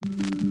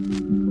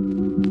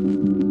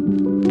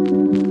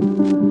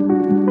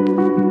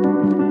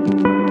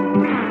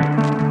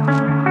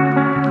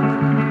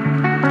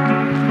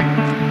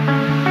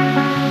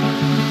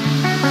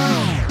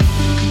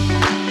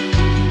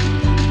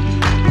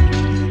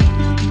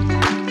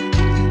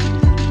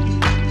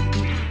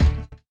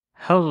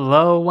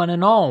Hello, one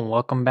and all.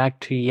 Welcome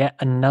back to yet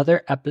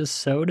another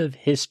episode of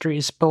History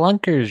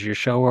Spelunkers, your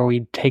show where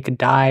we take a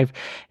dive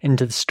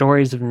into the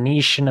stories of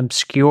niche and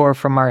obscure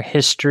from our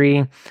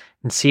history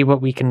and see what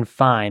we can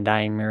find.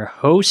 I am your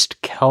host,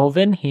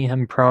 Kelvin, he,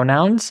 him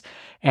pronouns,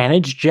 and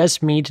it's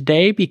just me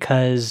today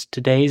because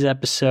today's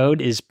episode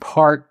is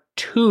part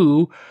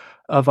 2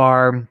 of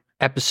our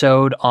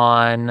episode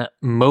on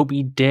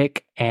Moby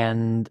Dick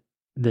and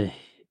the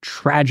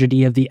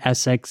tragedy of the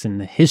Essex and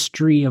the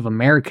history of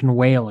American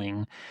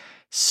whaling.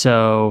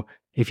 So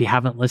if you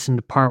haven't listened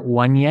to part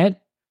 1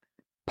 yet,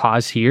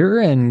 pause here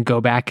and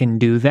go back and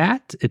do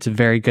that. It's a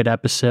very good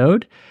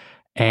episode.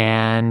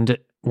 And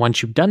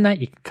once you've done that,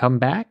 you can come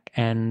back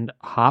and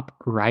hop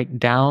right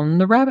down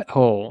the rabbit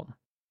hole.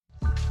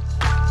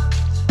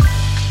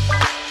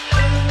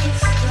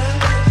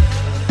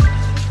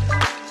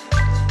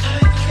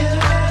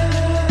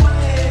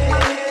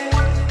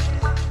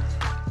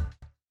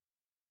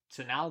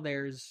 So now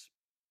there's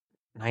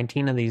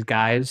 19 of these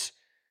guys.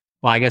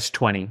 Well, I guess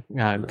 20,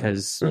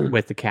 because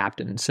with the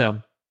captain. So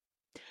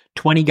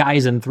 20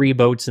 guys in 3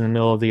 boats in the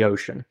middle of the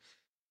ocean.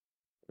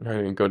 I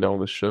didn't go down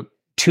with the ship.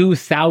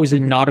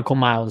 2,000 nautical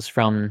miles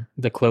from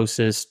the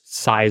closest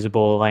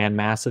sizable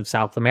landmass of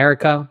South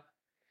America.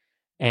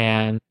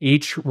 And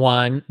each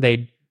one,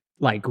 they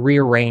like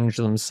rearrange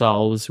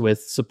themselves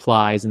with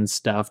supplies and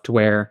stuff to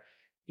where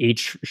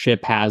each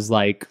ship has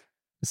like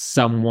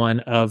someone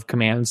of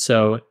command.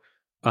 So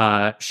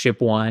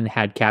ship 1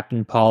 had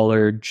Captain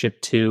Pollard,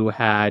 ship 2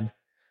 had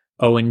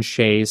Owen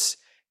Chase,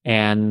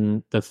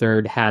 and the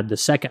third had the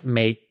second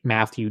mate,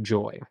 Matthew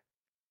Joy.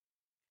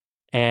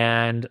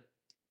 And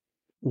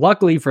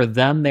luckily for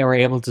them, they were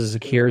able to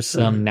secure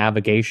some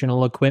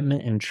navigational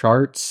equipment and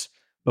charts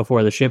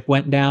before the ship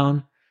went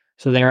down.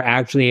 So they were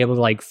actually able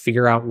to like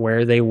figure out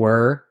where they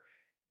were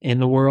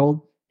in the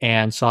world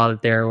and saw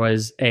that there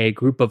was a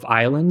group of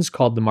islands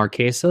called the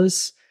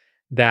Marquesas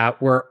that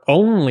were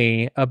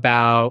only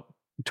about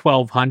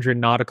 1,200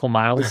 nautical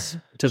miles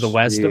to the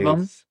west of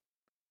them.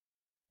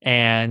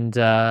 And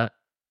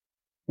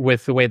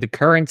with the way the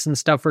currents and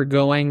stuff are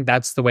going,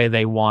 that's the way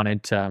they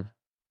wanted to.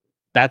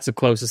 That's the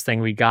closest thing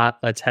we got.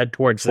 Let's head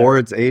towards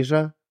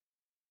Asia?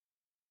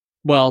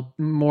 Well,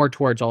 more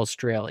towards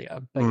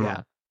Australia, but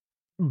yeah.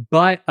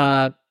 But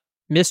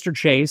Mr.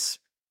 Chase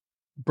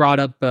brought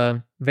up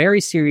a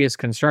very serious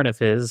concern of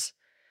his.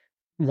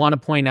 Want to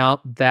point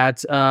out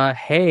that,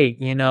 hey,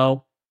 you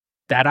know,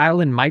 that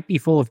island might be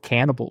full of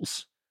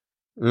cannibals.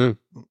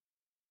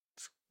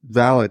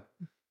 Valid.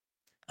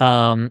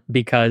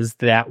 Because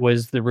that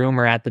was the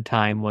rumor at the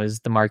time, was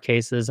the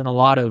Marquesas and a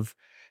lot of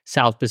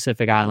South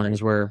Pacific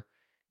islands were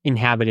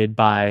inhabited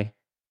by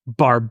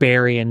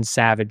barbarian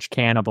savage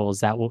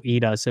cannibals that will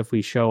eat us if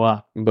we show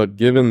up. But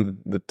given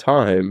the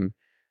time,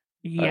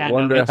 yeah, I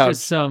wonder it's how...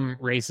 just some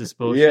racist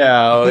bullshit.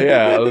 Yeah,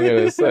 I was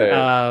gonna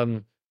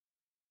say.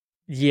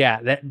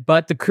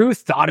 But the crew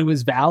thought it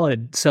was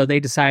valid, so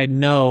they decided,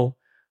 no,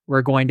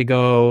 we're going to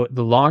go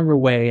the longer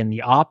way in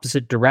the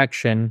opposite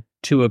direction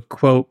to a,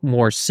 quote,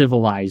 more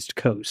civilized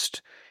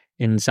coast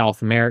in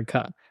South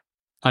America.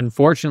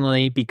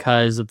 Unfortunately,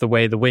 because of the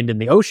way the wind and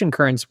the ocean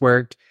currents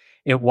worked,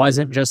 it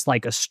wasn't just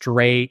like a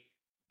straight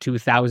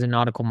 2,000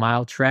 nautical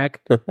mile trek.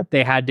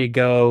 They had to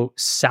go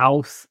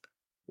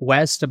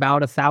southwest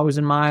about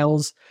 1,000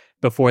 miles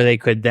before they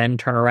could then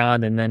turn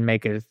around and then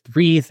make a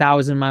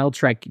 3,000 mile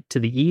trek to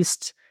the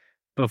east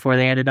before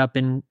they ended up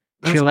in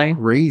Chile.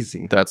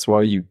 Crazy. That's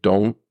why you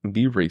don't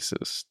be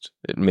racist.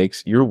 It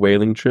makes your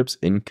whaling trips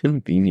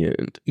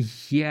inconvenient.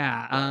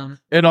 Yeah.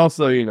 And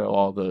also, you know,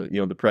 all the, you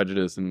know, the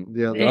prejudice and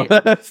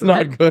that's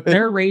not good.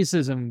 Their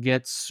racism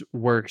gets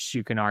worse,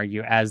 you can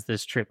argue, as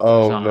this trip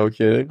goes on. No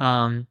kidding.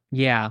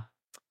 Yeah.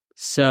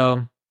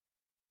 So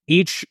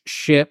each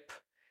ship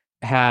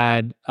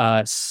had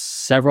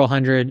several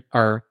hundred,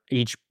 or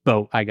each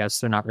boat, I guess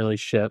they're not really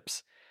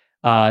ships.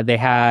 They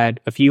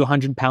had a few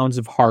 100 pounds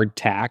of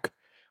hardtack,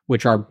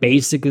 which are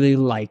basically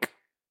like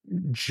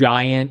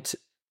giant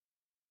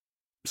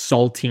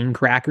saltine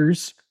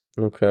crackers.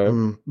 Okay.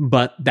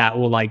 But that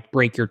will like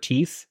break your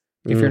teeth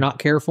if you're not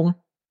careful.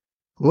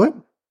 What?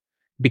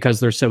 Because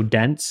they're so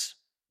dense.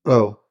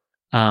 Oh.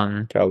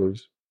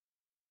 Calories.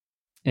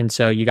 And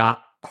so you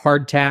got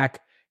hardtack.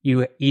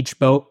 Each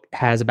boat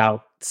has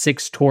about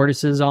 6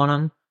 tortoises on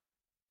them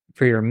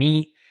for your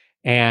meat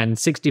and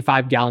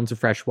 65 gallons of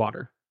fresh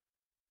water.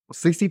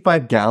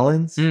 65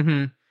 gallons?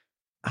 Mm-hmm.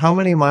 How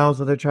many miles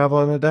do they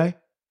travel in a day?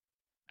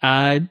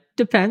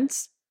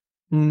 Depends.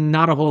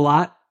 Not a whole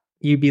lot.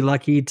 You'd be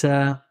lucky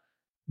to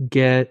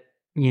get,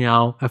 you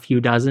know, a few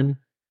dozen.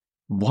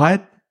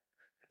 What?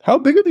 How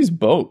big are these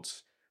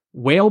boats?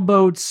 Whale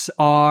boats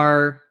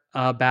are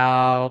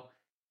about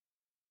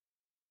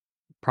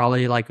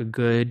probably like a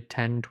good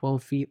 10,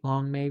 12 feet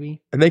long,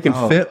 maybe. And they can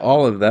fit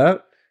all of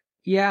that?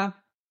 Yeah.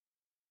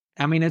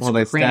 I mean, it's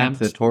they cramped. stamped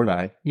the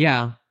tortoise.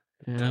 Yeah.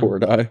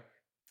 Tortoise.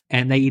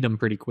 And they eat them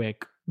pretty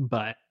quick.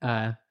 But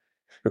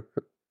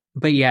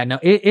yeah, no,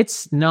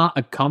 it's not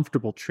a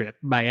comfortable trip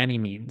by any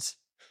means.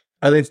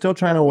 Are they still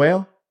trying to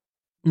whale?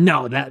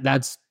 No,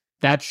 that's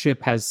that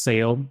ship has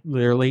sailed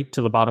literally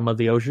to the bottom of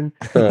the ocean.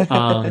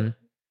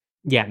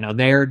 Yeah, no,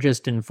 they're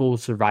just in full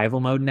survival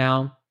mode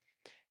now.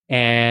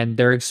 And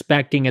they're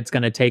expecting it's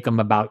going to take them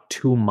about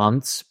 2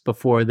 months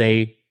before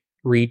they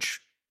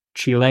reach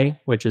Chile,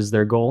 which is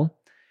their goal.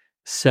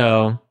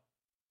 So,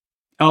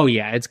 oh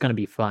yeah, it's going to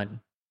be fun.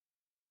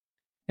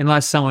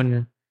 Unless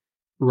someone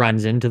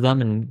runs into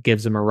them and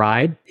gives them a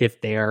ride,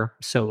 if they are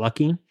so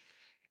lucky.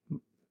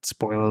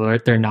 Spoiler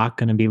alert, they're not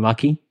going to be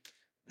lucky.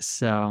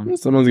 So,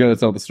 Someone's got to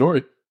tell the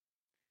story.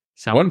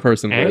 One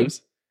person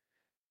lives.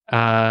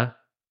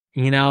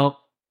 You know,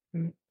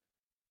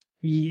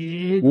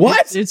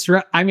 What?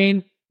 I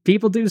mean,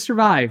 people do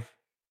survive.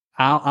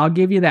 I'll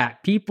give you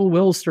that. People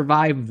will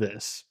survive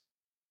this.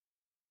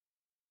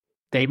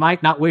 They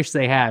might not wish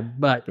they had,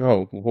 but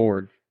Oh,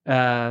 Lord.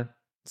 so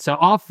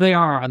off they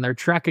are on their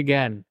trek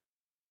again.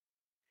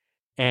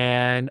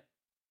 And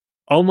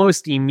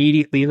almost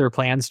immediately their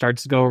plan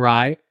starts to go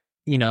awry.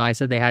 You know, I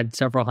said they had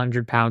several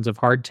 100 pounds of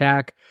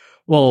hardtack.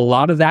 Well, a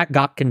lot of that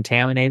got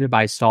contaminated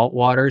by salt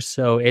water,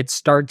 so it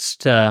starts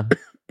to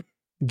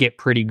get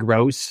pretty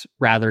gross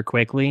rather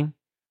quickly.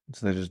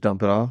 So they just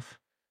dump it off?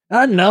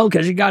 No,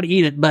 because you got to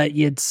eat it, but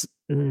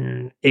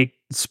it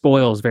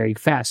spoils very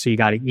fast, so you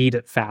got to eat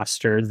it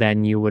faster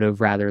than you would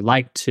have rather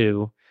liked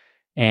to.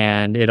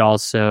 And it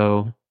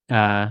also,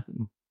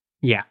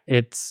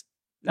 it's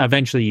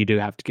eventually you do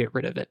have to get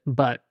rid of it,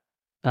 but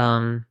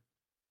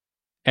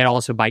and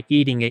also by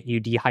eating it, you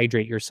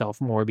dehydrate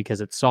yourself more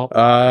because it's salt.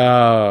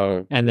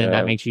 Oh, and then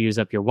that makes you use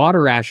up your water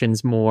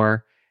rations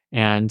more.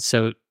 And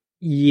so,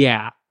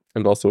 yeah.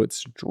 And also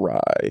it's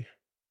dry.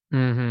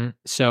 Mm-hmm.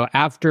 So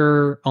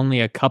after only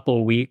a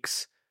couple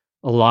weeks,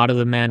 a lot of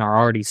the men are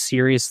already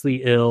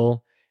seriously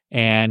ill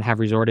and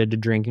have resorted to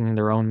drinking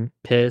their own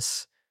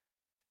piss.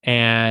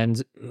 And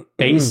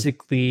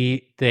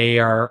basically they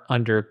are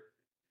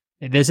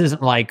this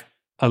isn't like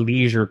a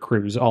leisure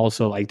cruise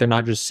also, like they're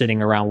not just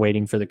sitting around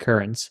waiting for the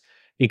currents,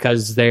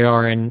 because they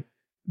are in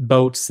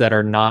boats that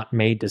are not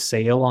made to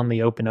sail on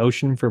the open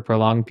ocean for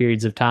prolonged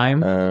periods of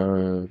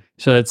time.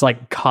 So it's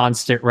like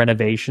constant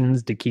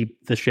renovations to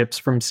keep the ships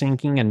from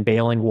sinking and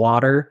bailing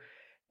water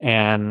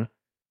and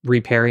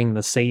repairing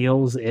the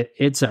sails.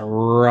 It's a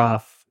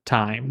rough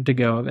time to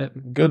go of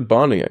it. Good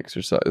bonding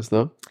exercise,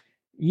 though.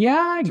 Yeah,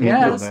 I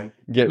guess.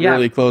 Get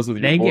really close with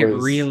your boys. They get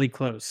really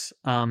close.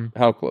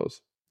 How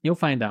close? You'll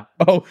find out.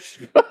 Oh.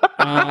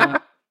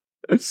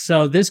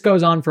 So this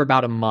goes on for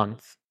about a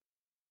month.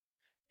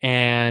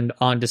 And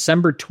on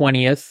December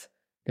 20th,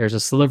 there's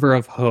a sliver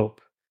of hope.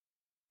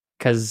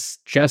 Because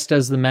just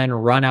as the men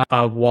run out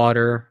of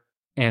water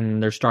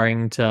and they're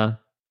starting to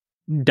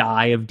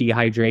die of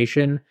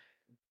dehydration,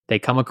 they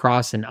come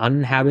across an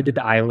uninhabited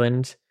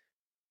island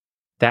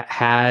that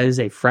has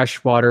a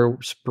freshwater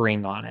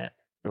spring on it.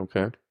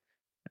 Okay.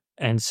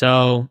 And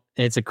so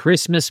it's a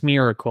Christmas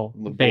miracle,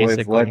 The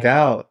basically. boys luck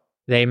out.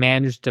 They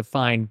managed to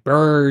find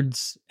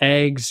birds,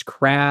 eggs,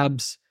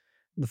 crabs,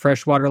 the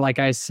freshwater, like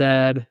I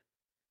said.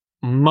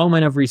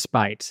 Moment of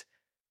respite.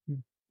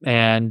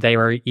 And they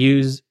were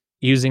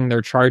using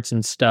their charts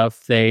and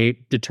stuff. They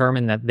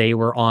determined that they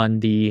were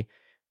on the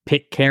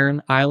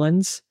Pitcairn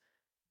Islands.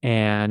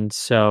 And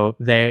so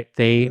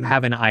they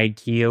have an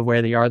idea of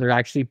where they are. They're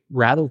actually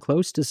rather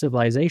close to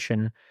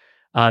civilization.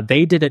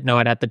 They didn't know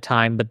it at the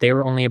time, but they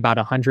were only about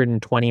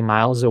 120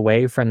 miles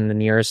away from the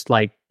nearest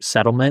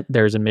settlement.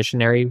 There's a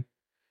missionary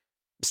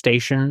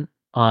station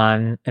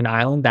on an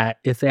island that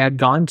if they had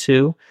gone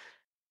to,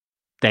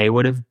 they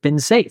would have been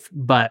safe.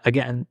 But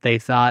again, they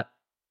thought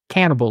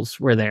cannibals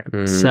were there.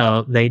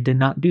 So they did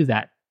not do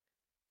that.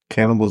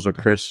 Cannibals are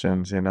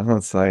Christians,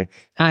 It's like,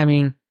 I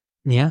mean,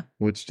 yeah.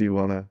 Which do you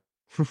want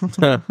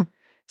to?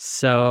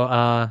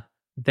 So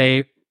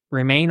they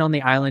remain on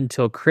the island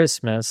till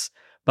Christmas.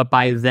 But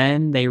by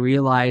then, they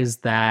realize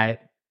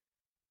that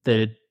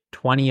the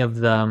 20 of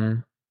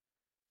them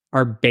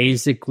are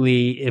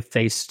basically, if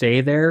they stay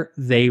there,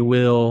 they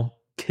will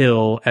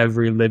kill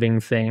every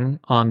living thing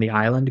on the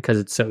island because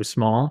it's so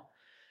small.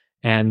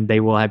 And they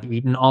will have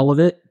eaten all of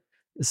it.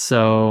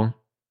 So,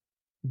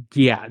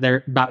 yeah,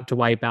 they're about to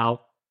wipe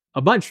out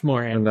a bunch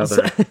more animals.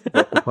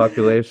 Another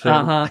population.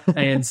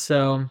 And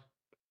so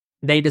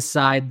they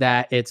decide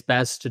that it's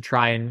best to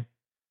try and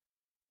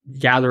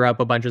gather up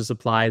a bunch of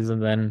supplies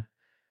and then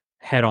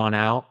head on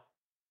out.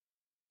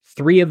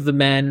 3 of the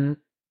men,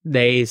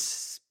 they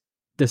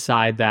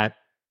decide that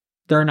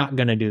they're not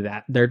going to do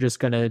that. They're just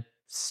going to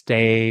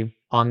stay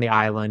on the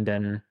island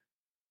and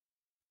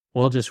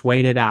we'll just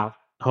wait it out.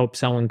 Hope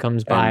someone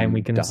comes by and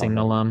we can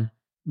signal them.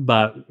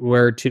 But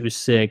we're too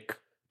sick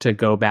to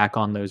go back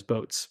on those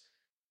boats.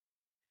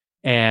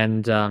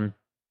 And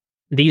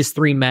these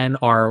 3 men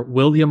are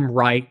William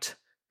Wright,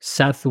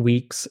 Seth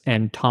Weeks,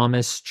 and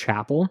Thomas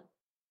Chappell.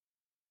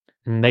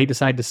 And they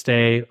decide to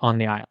stay on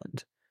the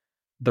island.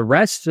 The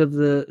rest of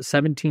the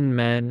 17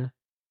 men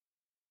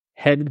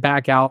headed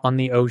back out on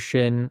the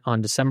ocean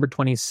on December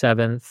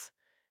 27th.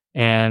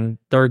 And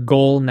their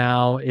goal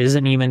now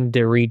isn't even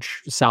to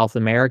reach South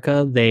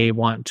America. They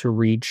want to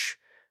reach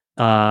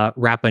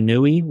Rapa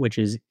Nui, which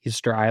is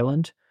Easter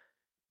Island.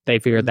 They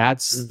figure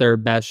that's their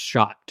best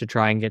shot to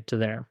try and get to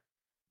there.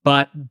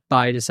 But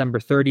by December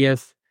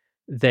 30th,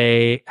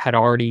 they had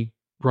already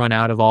run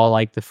out of all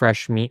like the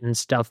fresh meat and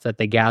stuff that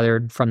they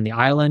gathered from the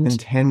island. In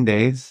 10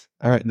 days?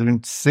 All right, they're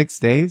in 6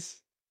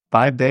 days?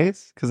 5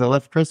 days? Because I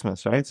left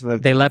Christmas, right? So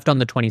They left on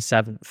the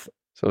 27th.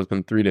 So it's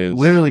been 3 days.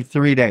 literally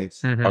 3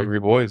 days. Mhm. Hungry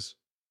boys.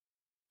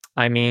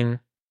 I mean,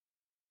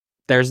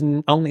 there's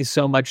only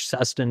so much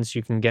sustenance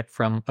you can get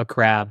from a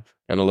crab.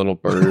 And a little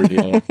bird,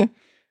 yeah.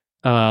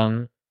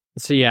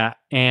 So yeah,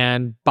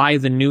 and by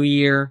the new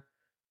year,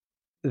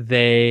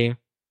 they're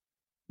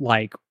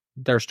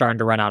starting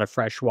to run out of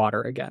fresh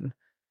water again.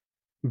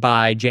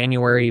 By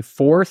January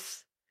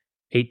 4th,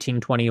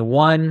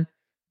 1821,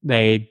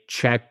 they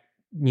check,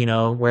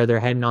 where they're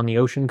heading on the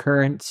ocean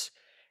currents,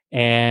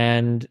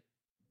 and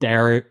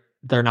they're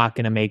not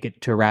going to make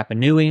it to Rapa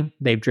Nui.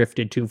 They've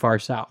drifted too far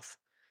south.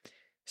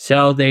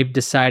 So they've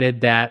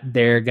decided that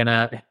they're going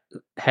to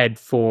head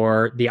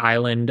for the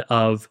island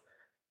of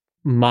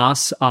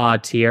Mas a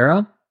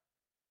Tierra,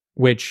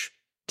 which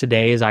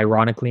today is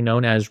ironically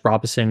known as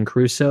Robinson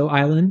Crusoe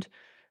Island,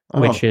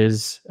 which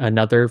is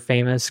another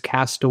famous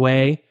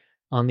castaway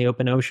on the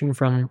open ocean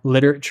from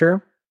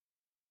literature.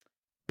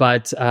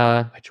 But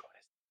which one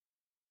is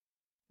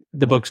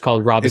the book's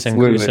called Robinson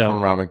Crusoe.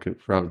 From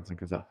Robinson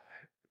Crusoe.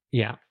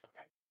 Yeah.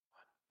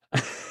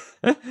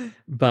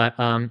 But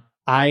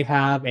I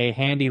have a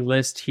handy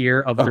list here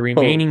of the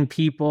remaining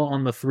people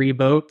on the 3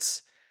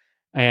 boats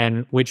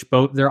and which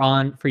boat they're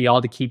on for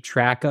y'all to keep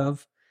track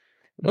of.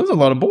 Those are a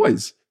lot of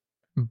boys.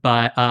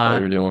 But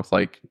We're dealing with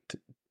like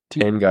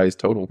 10 guys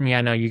total.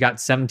 Yeah, no, you got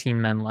 17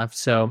 men left.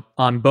 So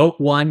on boat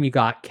 1, you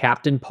got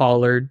Captain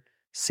Pollard,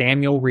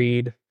 Samuel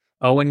Reed,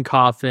 Owen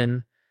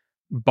Coffin,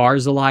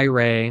 Barzillai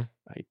Ray,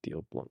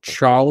 Ideal blunt.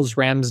 Charles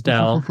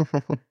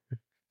Ramsdell.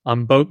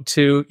 On boat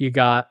 2, you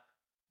got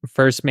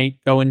First Mate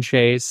Owen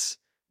Chase,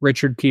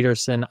 Richard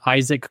Peterson,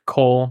 Isaac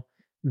Cole,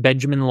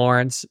 Benjamin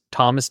Lawrence,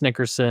 Thomas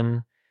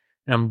Nickerson.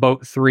 And on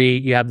boat 3,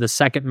 you have the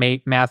second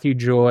mate Matthew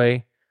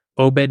Joy,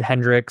 Obed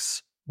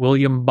Hendricks,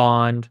 William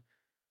Bond,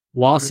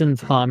 Lawson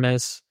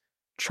Thomas,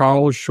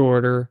 Charles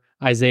Shorter,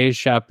 Isaiah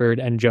Shepard,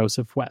 and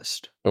Joseph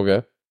West.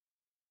 Okay.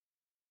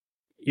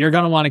 You're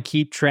going to want to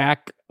keep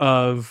track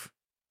of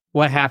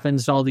what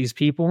happens to all these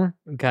people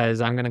because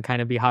I'm going to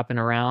kind of be hopping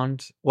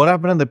around. What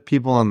happened to the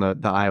people on the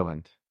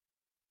island?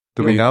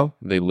 Do we know?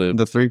 They live.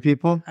 The 3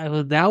 people?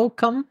 That will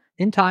come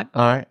in time.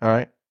 All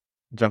right.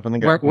 Jump in the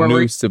gun. We're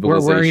New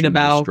civilization worried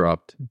about just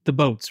dropped. the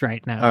boats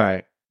right now. All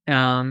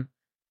right.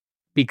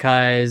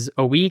 Because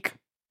a week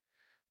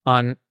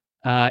on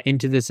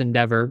into this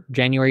endeavor,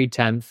 January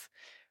 10th,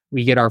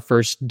 we get our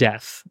first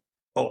death.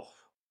 Oh.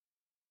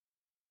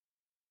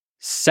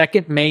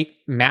 Second mate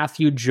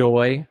Matthew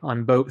Joy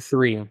on boat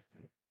 3.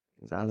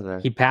 He's out of there.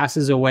 He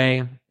passes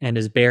away and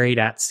is buried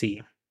at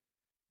sea.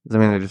 Does that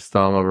mean they just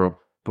throw him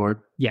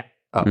overboard? Yeah.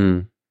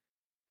 Oh.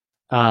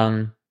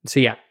 So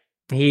yeah,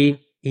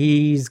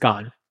 he's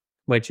gone,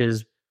 which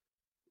is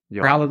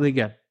probably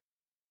good.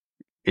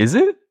 Is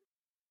it?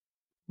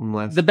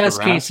 Unless The best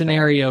the case raft-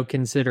 scenario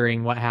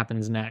considering what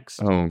happens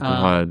next. Oh,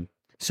 God.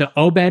 So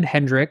Obed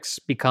Hendricks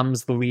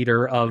becomes the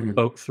leader of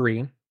boat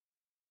 3.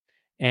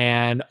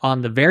 And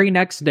on the very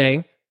next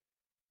day,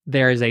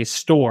 there is a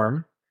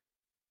storm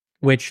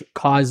which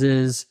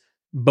causes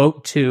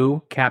boat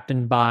 2,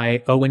 captained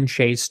by Owen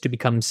Chase, to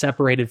become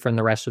separated from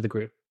the rest of the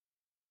group.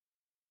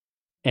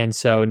 And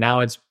so now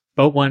it's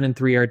boat 1 and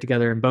 3 are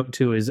together and boat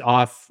 2 is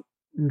off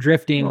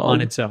drifting on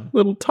its own.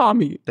 Little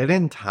Tommy. They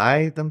didn't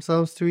tie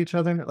themselves to each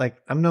other? Like,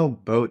 I'm no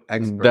boat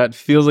expert. That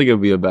feels like it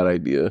would be a bad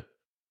idea.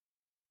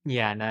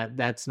 Yeah, no,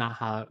 that's not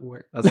how it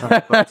works. That's how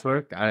boats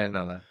work? I didn't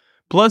know that.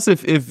 Plus,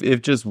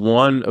 if just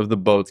one of the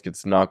boats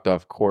gets knocked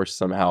off course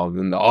somehow,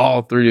 then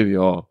all 3 of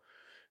y'all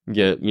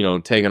get,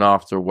 taken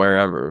off to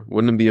wherever.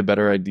 Wouldn't it be a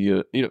better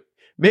idea?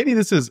 Maybe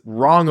this is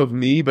wrong of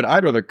me, but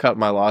I'd rather cut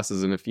my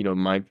losses. And if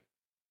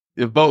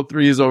boat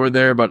 3 is over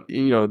there, but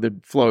they're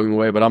floating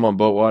away, but I'm on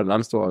boat 1 and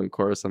I'm still on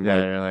course. I'm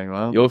You're like,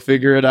 well, you'll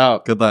figure it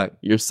out. good luck.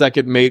 You're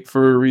second mate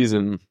for a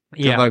reason.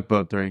 Good luck,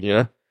 boat 3.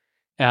 Yeah.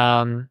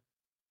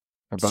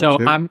 Or boat So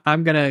 2.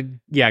 I'm gonna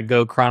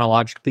go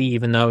chronologically,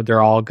 even though they're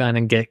all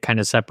gonna get kind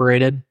of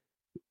separated.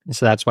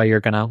 So that's why you're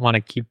gonna want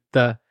to keep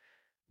the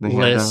The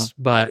list.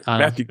 But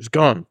Matthew is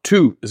gone.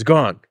 2 is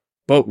gone.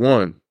 Boat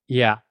 1.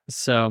 yeah,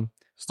 so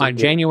Still on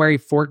good. January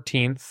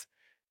 14th,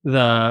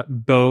 the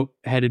boat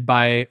headed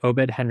by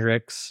Obed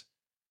Hendricks,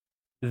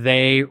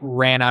 they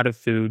ran out of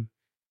food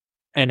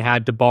and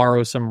had to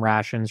borrow some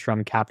rations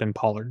from Captain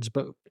Pollard's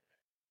boat.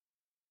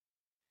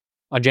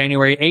 On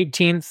January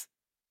 18th,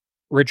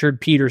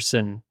 Richard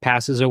Peterson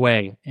passes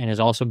away and is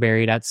also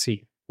buried at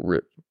sea.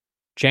 Rip.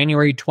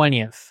 January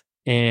 20th,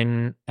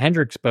 in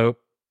Hendrick's boat,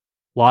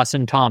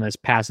 Lawson Thomas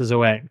passes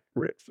away.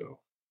 Rip, Phil.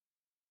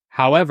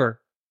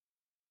 However,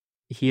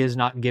 he is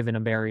not given a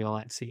burial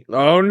at sea.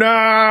 Oh,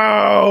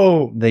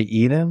 no. They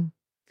eat him?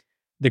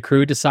 The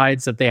crew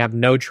decides that they have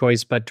no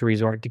choice but to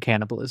resort to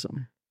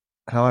cannibalism.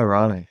 How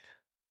ironic.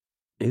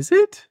 Is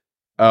it?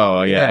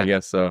 Oh, yeah, Yeah. I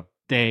guess so.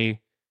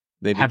 They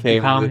They have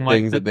became become the like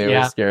things that they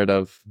were scared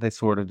of. They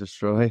swore to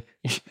destroy.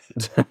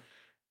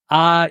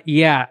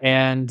 Yeah,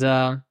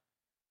 and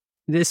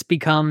this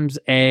becomes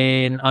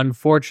an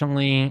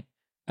unfortunately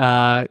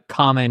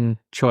common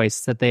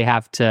choice that they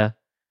have to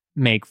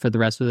make for the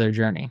rest of their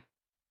journey.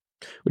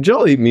 Would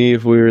y'all eat me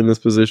if we were in this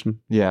position?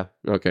 Yeah,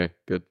 Okay,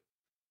 good.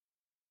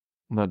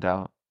 no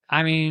doubt.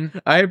 I mean,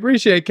 I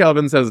appreciate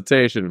Kelvin's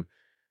hesitation.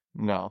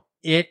 No.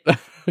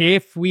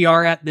 if we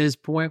are at this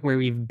point where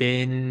we've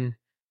been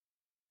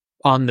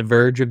on the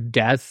verge of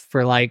death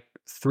for like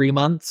 3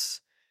 months,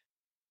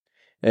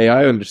 Hey,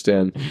 I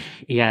understand.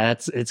 yeah,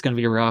 it's gonna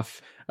be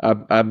rough.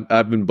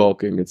 I've been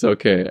bulking. It's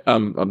okay.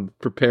 I'm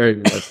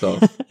preparing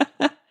myself.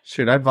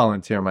 Shoot, I'd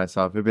volunteer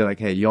myself. It'd be like,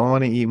 hey, y'all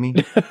want to eat me?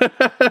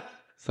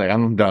 It's like,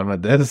 I'm done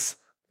with this.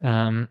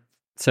 So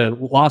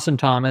Lawson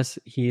Thomas,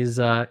 he's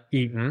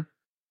eaten,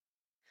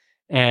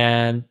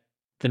 and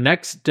the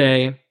next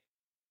day,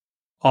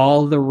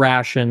 all the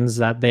rations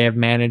that they have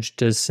managed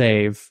to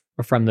save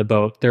from the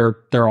boat,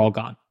 they're all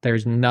gone.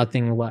 There's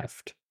nothing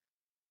left.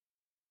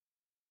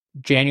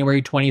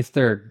 January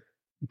 23rd,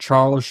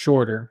 Charles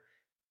Shorter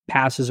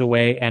passes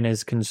away and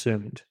is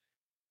consumed.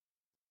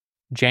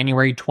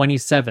 January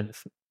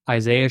 27th,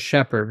 Isaiah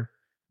Shepard.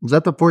 Was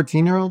that the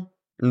 14-year-old?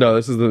 No,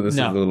 this is the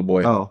No. little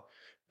boy. Oh.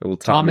 Little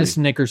Tommy. Thomas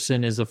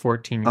Nickerson is a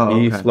 14-year-old. Oh,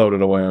 He okay.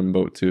 floated away on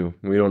boat too.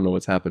 We don't know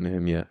what's happened to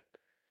him yet.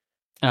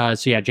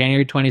 So yeah,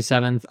 January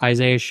 27th,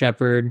 Isaiah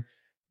Shepard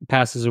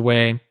passes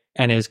away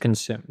and is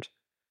consumed.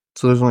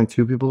 So there's only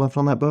 2 people left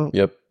on that boat?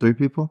 Yep. 3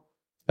 people?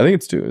 I think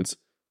it's 2. It's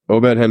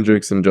Obed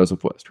Hendricks and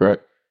Joseph West, right?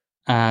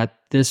 At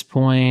this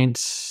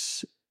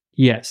point,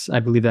 yes, I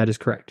believe that is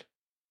correct.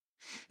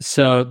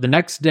 So the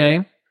next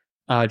day,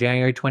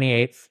 January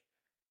 28th,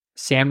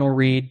 Samuel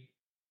Reed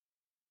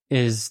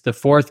is the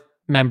 4th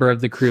member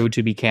of the crew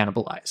to be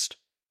cannibalized.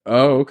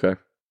 Oh, okay.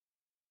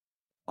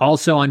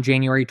 Also on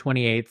January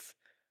 28th,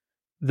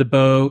 the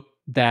boat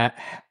that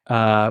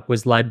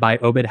was led by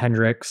Obed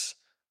Hendricks,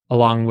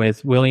 along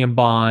with William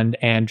Bond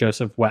and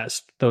Joseph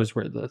West, those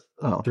were the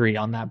 3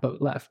 on that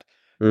boat left.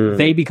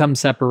 They become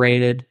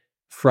separated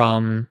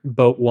from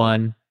boat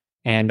 1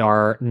 and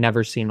are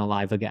never seen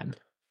alive again.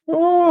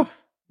 Oh,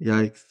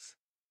 Yikes.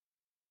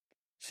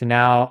 So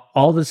now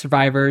all the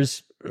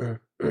survivors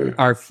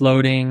are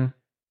floating.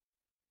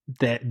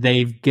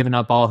 They've given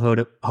up all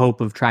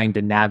hope of trying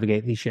to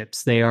navigate these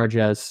ships. They are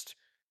just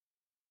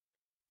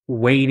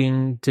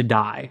waiting to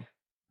die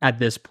at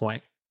this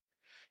point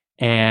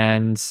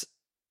and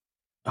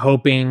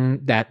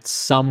hoping that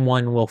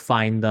someone will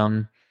find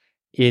them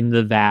in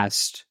the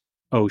vast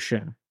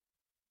ocean.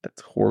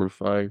 that's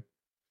horrifying.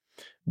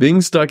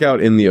 Being stuck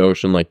out in the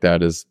ocean like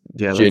that is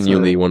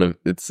genuinely one of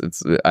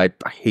I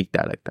hate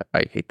that.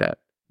 I hate that.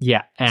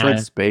 Yeah, It's and like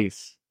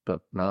space,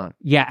 but not.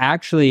 yeah,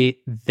 actually,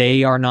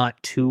 they are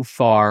not too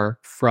far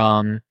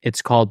from.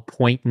 It's called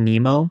Point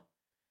Nemo,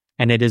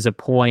 and it is a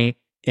point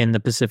in the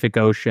Pacific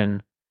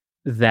Ocean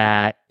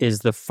that is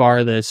the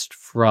farthest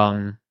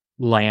from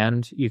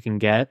land you can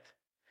get.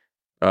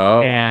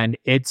 Oh, And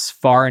it's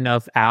far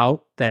enough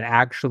out that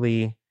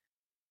actually,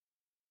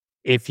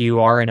 if you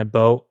are in a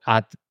boat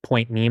at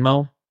Point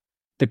Nemo,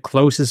 the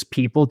closest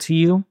people to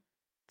you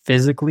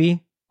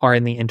physically are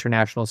in the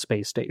International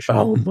Space Station.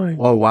 oh my!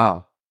 Oh,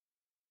 wow.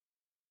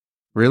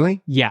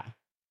 Really? Yeah.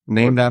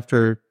 Named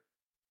after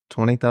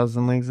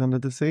 20,000 Leagues Under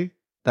the Sea?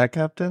 That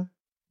captain?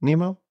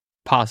 Nemo?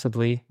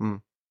 Possibly.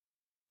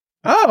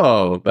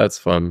 Oh, that's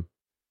fun.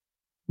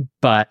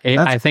 But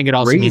I think it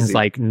also means crazy.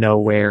 like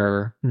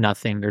nowhere,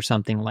 nothing, or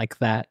something like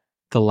that.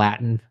 The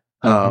Latin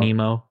of Oh.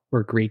 Nemo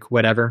or Greek,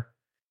 whatever.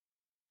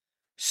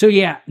 So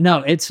yeah, no,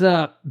 it's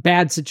a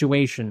bad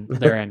situation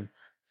they're in.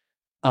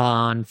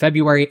 On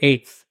February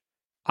 8th,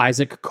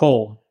 Isaac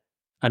Cole,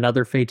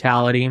 another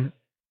fatality.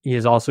 He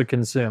is also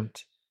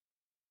consumed.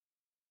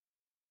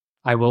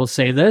 I will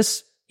say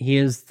this. He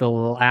is the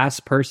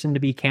last person to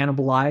be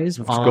cannibalized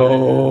Let's on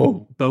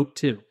go. boat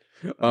 2.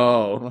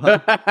 Oh,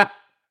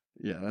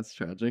 Yeah, that's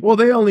tragic. well,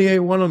 they only ate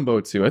one on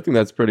boat 2. I think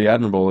that's pretty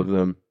admirable of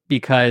them.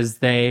 Because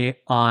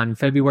on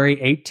February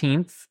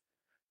 18th,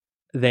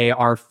 they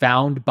are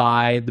found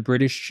by the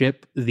British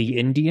ship, the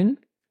Indian.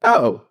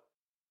 Oh,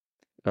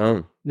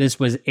 This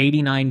was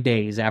 89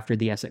 days after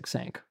the Essex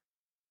sank.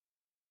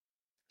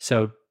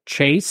 So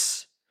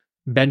Chase,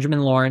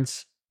 Benjamin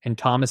Lawrence, and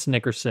Thomas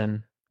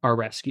Nickerson are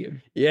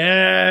rescued.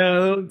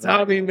 yeah,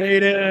 Tommy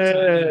made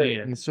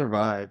it. He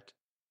survived.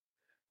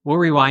 We'll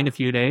rewind a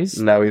few days.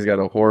 Now he's got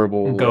a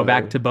horrible And go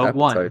back to boat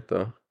 1. appetite,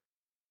 though.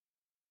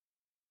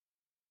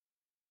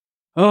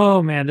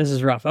 Oh man, this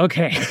is rough.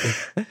 Okay.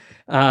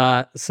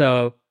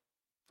 So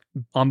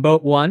on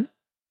boat 1,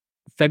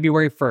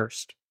 February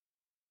 1st,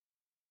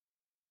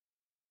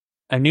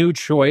 a new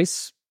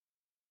choice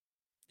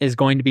is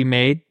going to be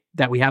made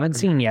that we haven't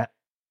seen yet.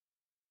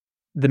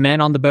 The men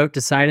on the boat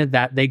decided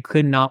that they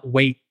could not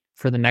wait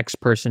for the next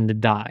person to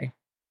die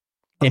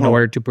in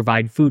order to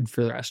provide food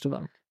for the rest of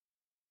them.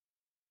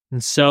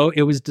 And so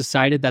it was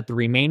decided that the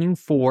remaining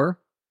 4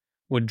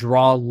 would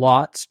draw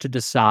lots to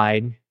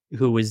decide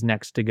who was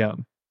next to go.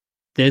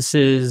 This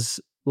is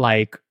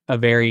like a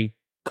very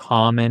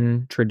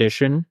common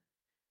tradition.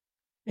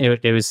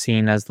 It was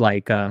seen as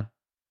like the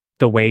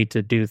way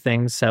to do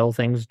things, settle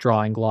things,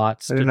 drawing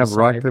lots. They to didn't have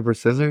rock, decide. paper,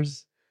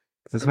 scissors?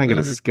 This make it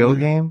a skill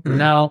game?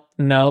 No,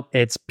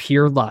 it's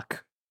pure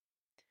luck.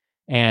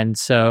 And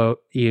so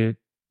you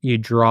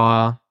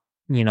draw,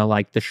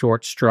 like the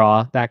short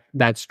straw,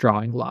 that's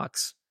drawing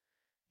lots.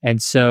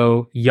 And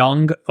so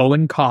young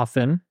Owen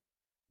Coffin,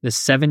 the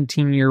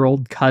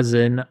 17-year-old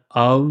cousin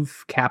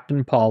of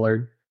Captain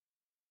Pollard,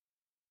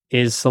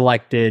 is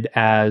selected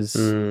as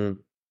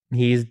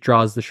he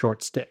draws the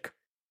short stick.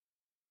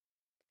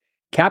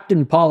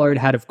 Captain Pollard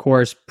had, of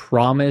course,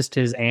 promised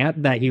his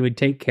aunt that he would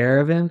take care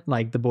of him,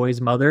 like the boy's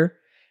mother.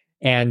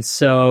 And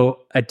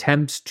so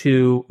attempts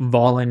to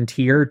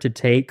volunteer to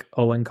take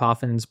Owen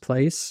Coffin's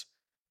place.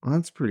 Well,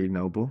 that's pretty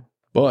noble.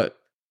 But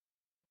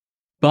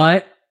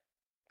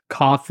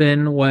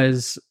Coffin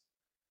was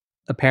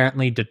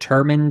apparently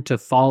determined to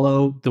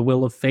follow the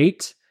will of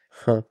fate.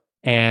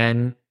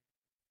 And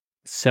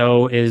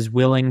so is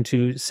willing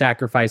to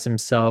sacrifice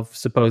himself,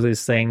 supposedly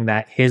saying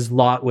that his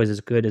lot was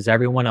as good as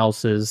everyone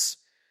else's.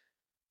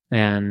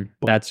 And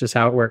that's just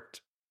how it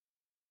worked.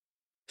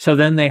 So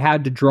then they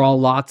had to draw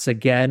lots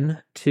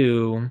again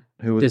to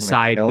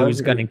decide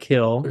who's going to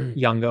kill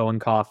young Owen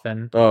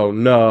Coffin. Oh,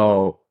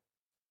 no.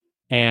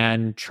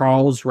 And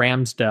Charles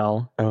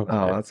Ramsdell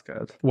that's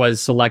good. was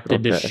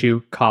selected to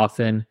shoot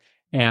Coffin,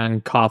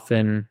 and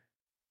Coffin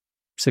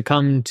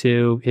succumbed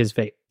to his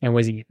fate and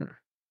was eaten.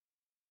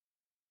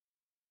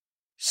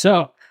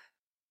 So,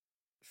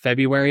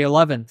 February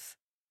 11th,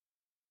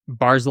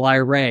 Barzillai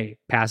Ray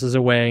passes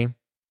away,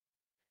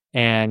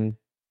 and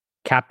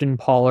Captain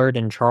Pollard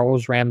and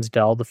Charles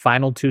Ramsdell, the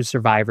final two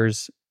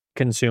survivors,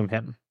 consume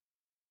him.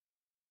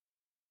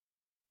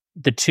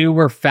 The two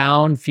were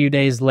found a few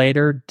days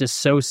later,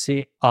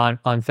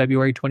 on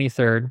February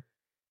 23rd.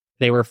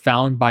 They were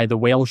found by the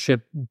whale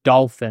ship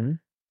Dolphin,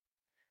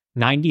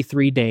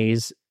 93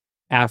 days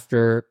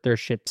after their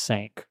ship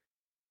sank.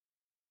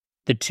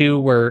 The two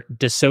were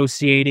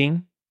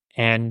dissociating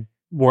and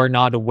were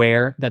not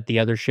aware that the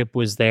other ship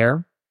was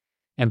there,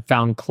 and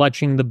found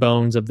clutching the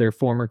bones of their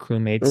former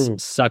crewmates,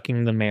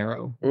 sucking the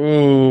marrow.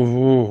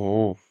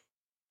 Ooh.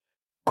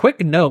 Quick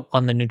note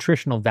on the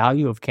nutritional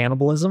value of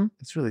cannibalism.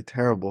 It's really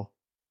terrible.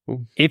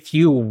 If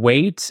you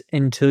wait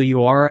until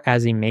you are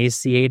as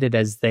emaciated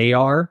as they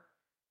are,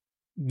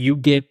 you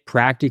get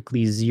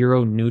practically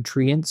zero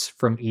nutrients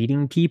from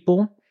eating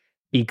people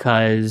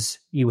because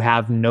you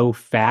have no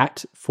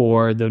fat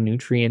for the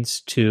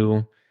nutrients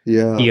to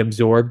be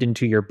absorbed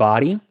into your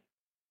body.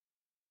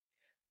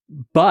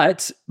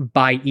 But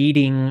by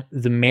eating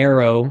the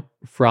marrow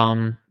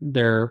from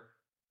their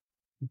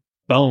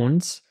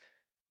bones,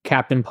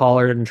 Captain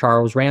Pollard and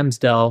Charles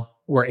Ramsdell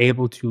were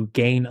able to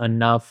gain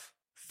enough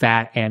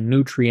fat and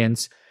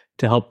nutrients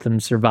to help them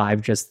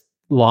survive just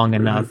long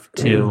enough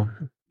to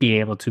be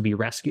able to be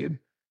rescued.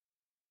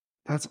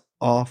 That's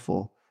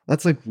awful.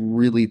 That's like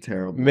really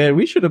terrible. Man,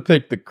 we should have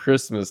picked the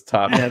Christmas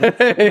topic.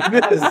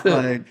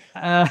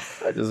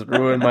 I just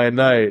ruined my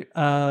night.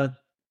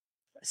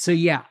 So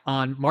yeah,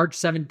 on March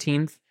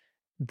 17th,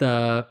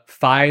 the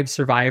 5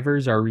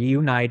 survivors are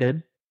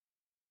reunited.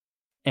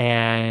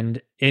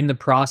 And in the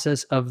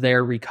process of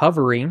their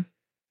recovery,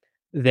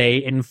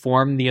 they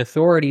inform the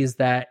authorities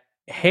that,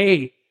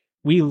 hey,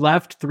 we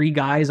left 3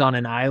 guys on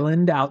an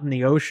island out in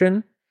the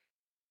ocean,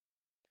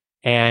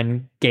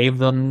 and gave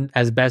them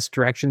as best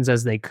directions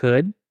as they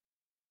could.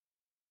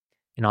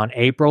 And on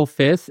April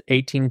 5th,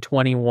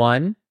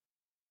 1821,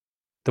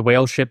 the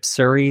whale ship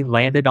Surrey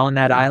landed on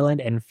that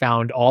island and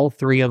found all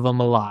 3 of them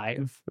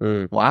alive.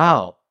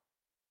 Wow.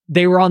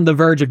 They were on the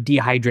verge of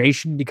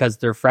dehydration because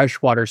their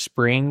freshwater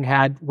spring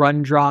had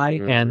run dry,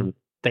 and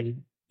they,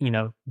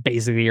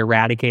 basically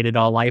eradicated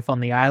all life on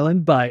the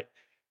island, but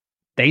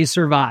they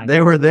survived.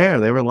 They were there.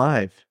 They were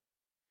alive.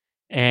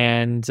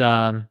 And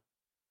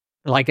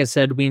like I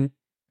said, we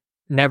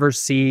never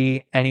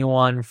see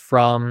anyone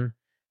from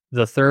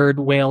the 3rd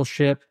whale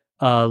ship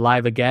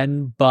alive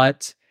again,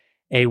 but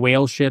a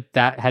whale ship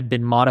that had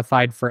been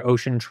modified for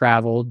ocean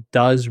travel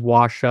does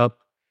wash up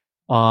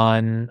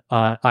on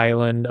an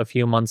island a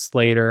few months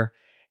later,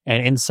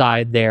 and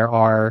inside there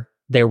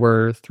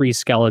were 3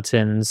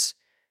 skeletons,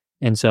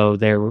 and so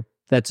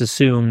that's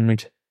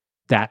assumed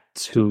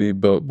that's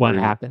what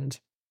happened.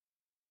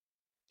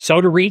 So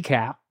to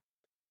recap,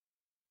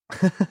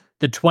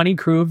 the 20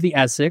 crew of the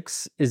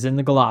Essex is in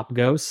the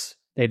Galapagos.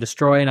 They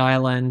destroy an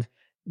island.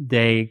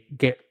 They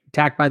get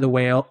attacked by the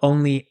whale.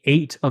 Only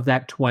 8 of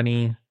that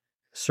 20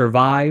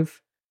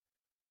 survive.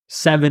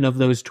 7 of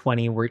those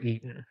 20 were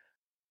eaten.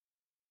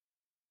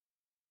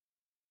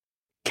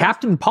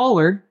 Captain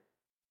Pollard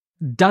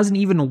doesn't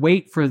even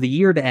wait for the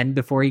year to end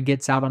before he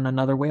gets out on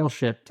another whale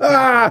ship.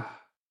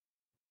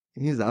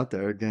 He's out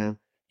there again.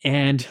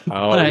 And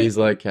he's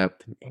like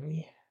Captain.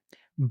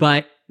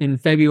 But in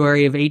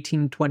February of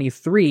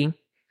 1823,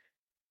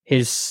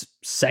 his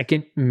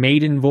second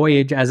maiden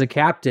voyage as a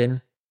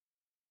captain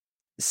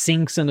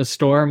sinks in a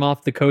storm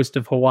off the coast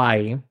of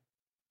Hawaii.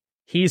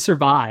 He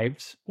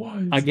survives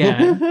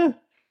again,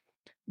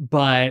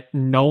 but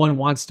no one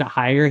wants to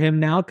hire him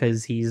now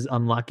because he's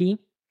unlucky.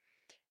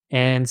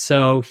 And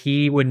so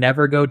he would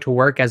never go to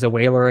work as a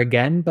whaler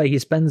again, but he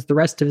spends the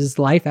rest of his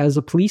life as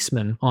a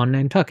policeman on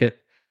Nantucket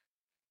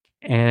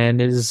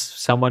and is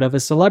somewhat of a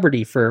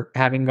celebrity for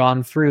having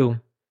gone through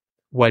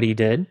what he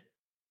did.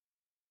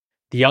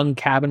 The young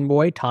cabin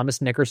boy,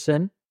 Thomas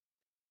Nickerson,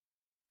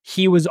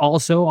 he was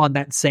also on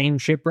that same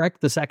shipwreck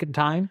the second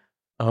time.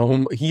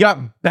 He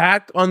got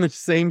back on the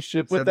same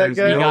ship So with that there's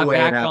guy. He got way it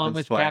back on happens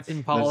with twice.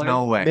 Captain Pollard. There's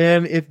no way.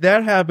 Man, if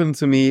that happened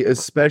to me,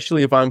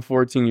 especially if I'm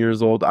 14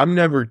 years old, I'm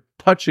never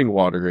touching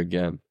water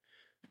again.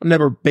 I'm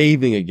never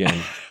bathing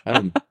again. I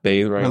don't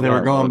bathe right now. When they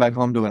were going back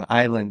home to an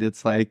island,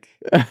 it's like,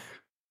 I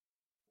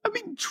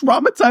mean,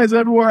 traumatized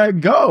everywhere I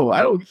go.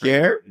 I don't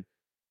care.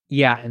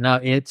 Yeah, no,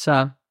 it's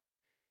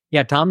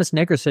Thomas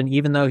Nickerson,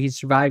 even though he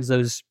survives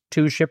those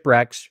two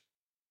shipwrecks,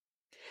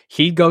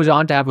 he goes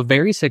on to have a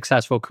very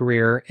successful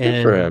career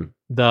Good for in him.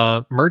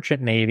 the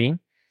merchant navy,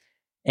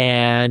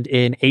 and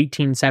in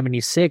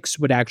 1876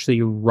 would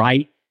actually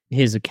write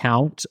his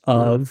account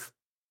of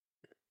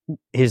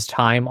his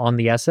time on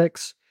the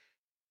Essex.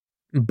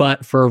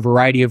 But for a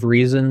variety of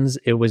reasons,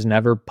 it was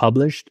never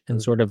published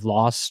and sort of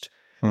lost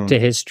to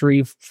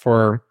history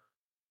for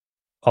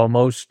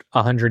almost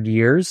 100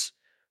 years,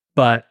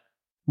 but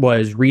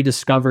was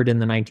rediscovered in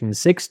the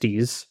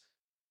 1960s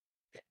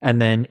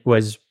and then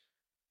was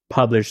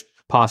published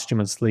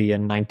posthumously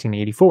in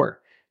 1984.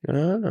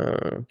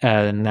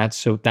 And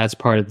that's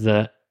part of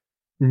the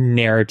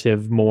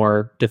narrative,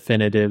 more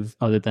definitive,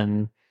 other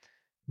than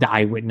the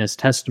eyewitness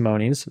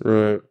testimonies.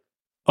 Right.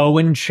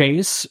 Owen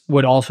Chase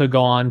would also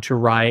go on to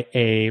write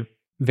a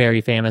very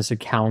famous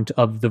account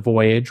of the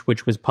voyage,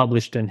 which was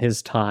published in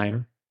his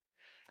time.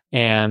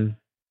 And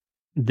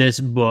this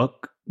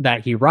book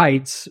that he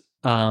writes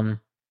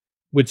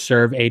would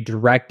serve a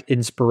direct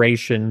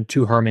inspiration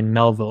to Herman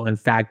Melville. In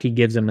fact, he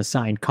gives him a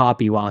signed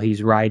copy while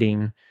he's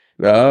writing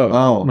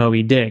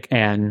Moby Dick,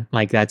 and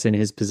like that's in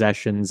his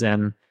possessions.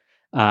 And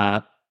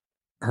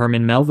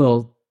Herman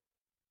Melville,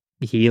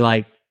 he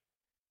like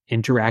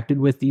interacted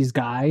with these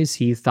guys.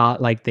 He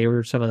thought like they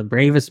were some of the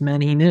bravest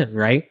men he knew,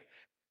 right?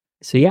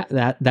 So yeah,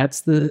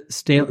 that's the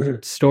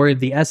story of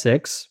the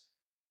Essex.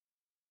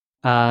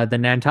 The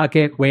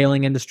Nantucket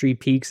whaling industry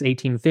peaks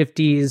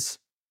 1850s.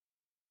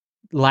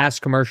 Last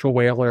commercial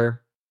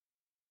whaler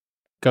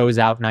goes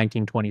out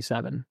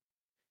 1927.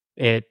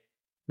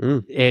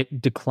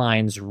 It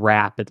declines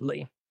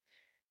rapidly.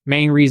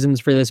 Main reasons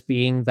for this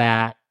being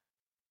that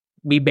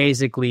we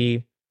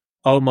basically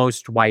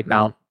almost wipe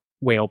out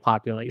whale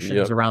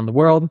populations around the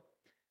world.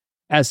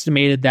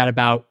 Estimated that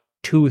about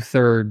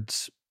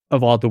 2/3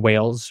 of all the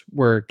whales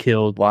were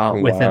killed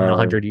within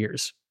 100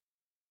 years.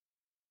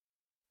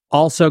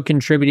 Also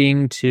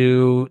contributing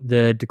to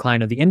the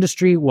decline of the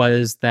industry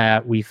was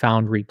that we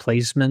found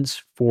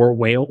replacements for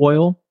whale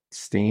oil.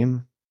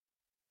 steam.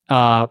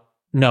 No,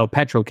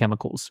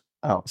 petrochemicals.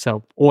 Oh,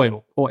 So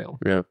oil.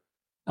 Yeah.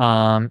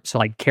 So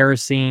like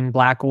kerosene,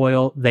 black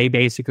oil, they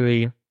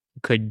basically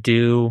could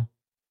do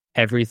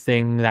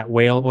everything that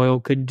whale oil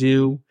could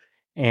do,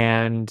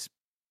 and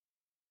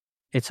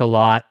it's a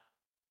lot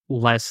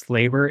less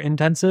labor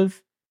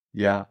intensive.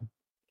 yeah.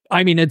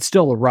 I mean, it's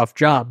still a rough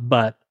job,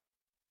 but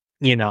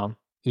you know,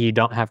 you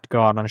don't have to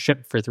go out on a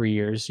ship for 3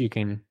 years. You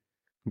can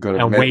Go to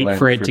and wait Midland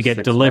for it to get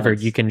 6 delivered.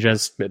 months. You can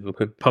just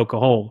poke a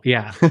hole.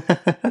 Yeah.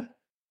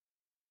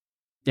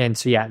 And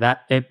so yeah,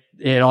 that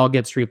it all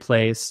gets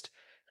replaced,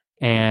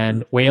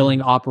 and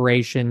whaling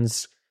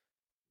operations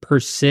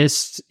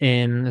persist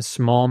in a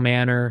small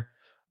manner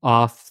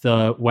off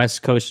the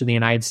west coast of the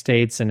United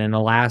States and in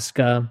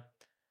Alaska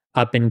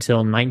up until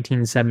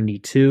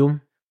 1972.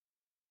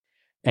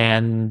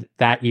 And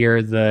that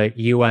year, the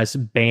U.S.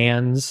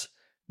 bans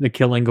the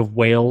killing of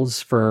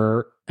whales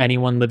for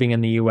anyone living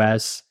in the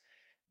U.S.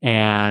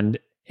 and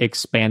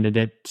expanded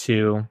it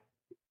to,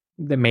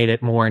 that made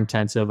it more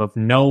intensive of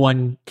no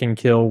one can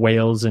kill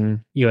whales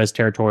in U.S.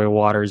 territorial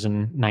waters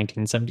in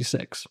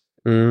 1976.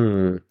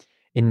 In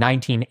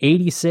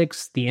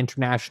 1986, the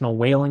International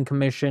Whaling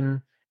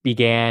Commission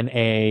began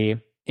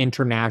a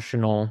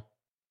international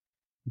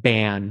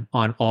ban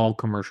on all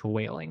commercial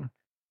whaling.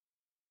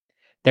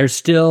 There's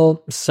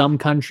still some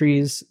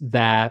countries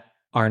that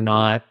are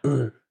not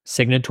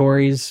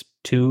signatories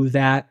to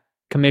that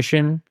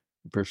commission.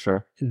 For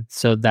sure.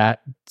 So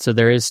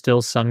there is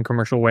still some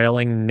commercial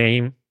whaling,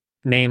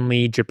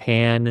 namely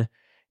Japan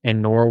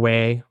and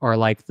Norway are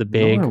like the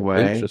big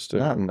Norway. Interesting.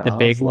 Not in the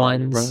big Oslo,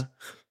 ones.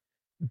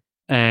 bro.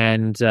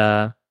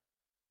 And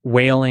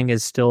whaling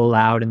is still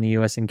allowed in the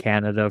US and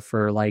Canada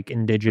for like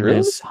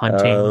indigenous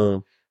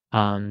hunting.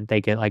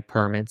 They get like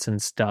permits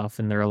and stuff,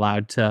 and they're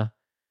allowed to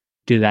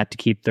do that to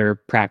keep their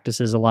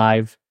practices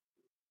alive.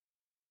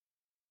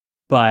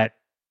 But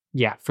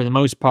yeah, for the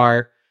most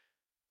part,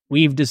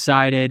 we've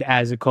decided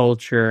as a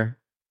culture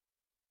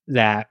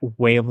that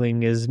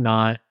whaling is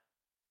not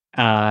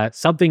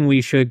something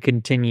we should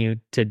continue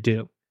to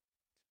do.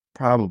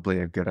 Probably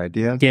a good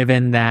idea.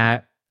 Given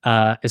that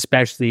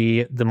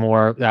especially the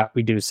more that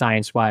we do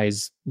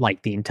science-wise,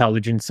 like the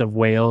intelligence of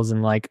whales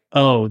and like,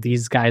 oh,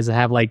 these guys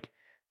have like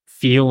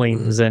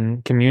feelings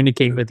and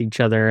communicate with each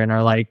other and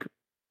are like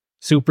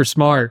super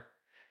smart.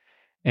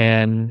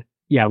 And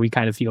yeah, we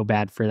kind of feel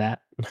bad for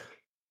that.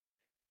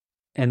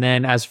 And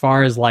then as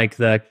far as like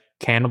the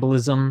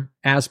cannibalism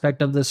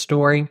aspect of the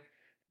story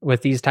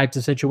with these types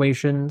of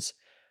situations,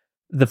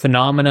 the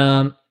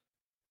phenomena,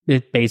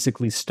 it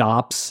basically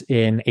stops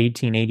in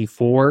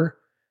 1884.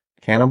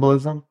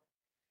 Cannibalism?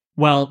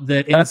 Well,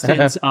 the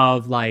instance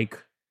of like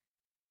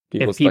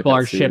if stuck people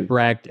at are sea.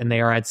 shipwrecked and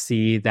they are at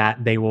sea,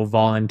 that they will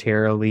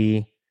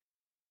voluntarily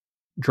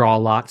draw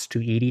lots to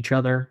eat each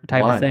other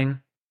type Why? of thing.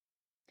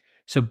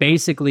 So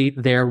basically,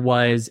 there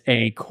was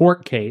a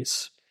court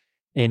case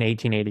in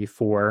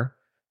 1884.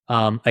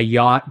 A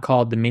yacht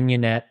called the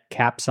Mignonette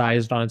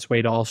capsized on its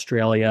way to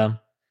Australia.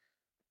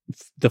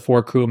 The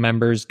 4 crew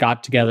members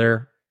got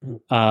together.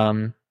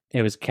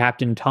 It was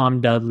Captain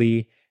Tom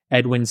Dudley,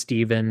 Edwin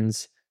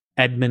Stevens,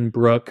 Edmund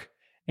Brooke,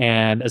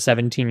 and a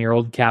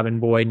 17-year-old cabin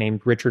boy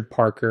named Richard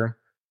Parker.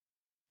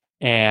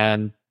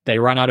 And they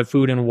run out of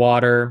food and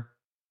water.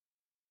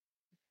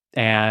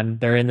 And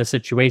they're in the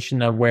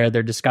situation of where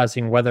they're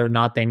discussing whether or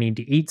not they need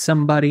to eat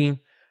somebody,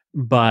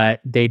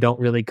 but they don't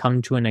really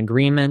come to an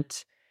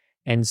agreement.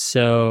 And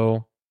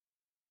so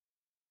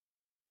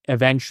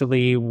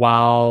eventually,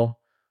 while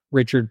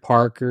Richard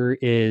Parker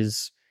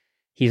he's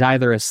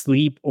either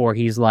asleep or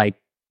he's like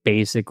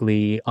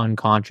basically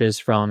unconscious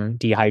from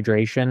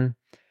dehydration,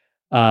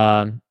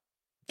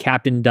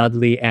 Captain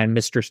Dudley and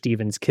Mr.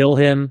 Stevens kill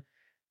him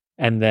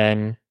and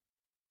then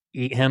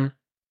eat him.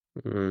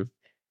 Mm.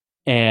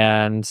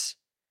 And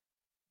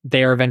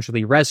they are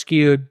eventually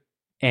rescued.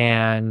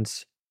 And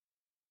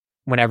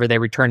whenever they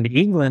return to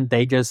England,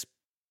 they just,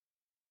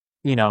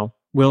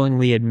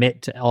 willingly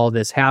admit to all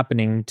this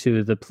happening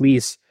to the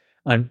police,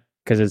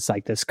 because it's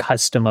like this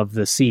custom of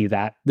the sea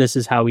that this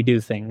is how we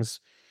do things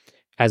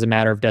as a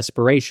matter of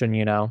desperation.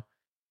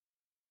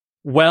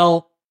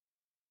 Well,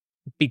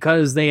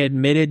 because they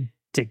admitted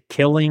to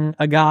killing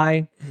a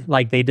guy,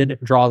 like they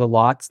didn't draw the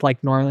lots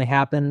like normally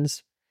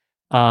happens.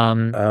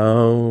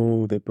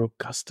 Oh, they broke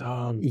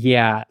custom.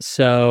 Yeah,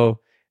 so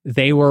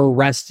they were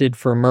arrested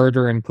for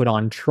murder and put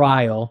on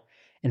trial,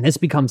 and this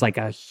becomes like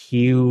a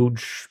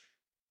huge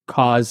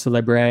cause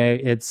celebre.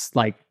 It's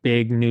like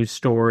big news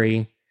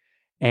story,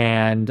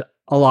 and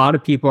a lot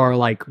of people are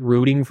like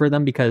rooting for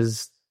them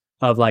because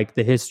of like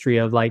the history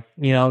of like,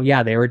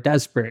 yeah, they were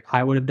desperate.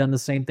 I would have done the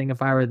same thing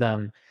if I were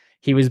them.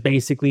 He was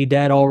basically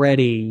dead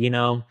already.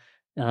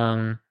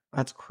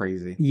 That's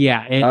crazy.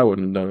 Yeah, I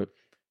wouldn't have done it.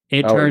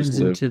 it I would've just turns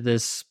lived. into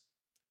this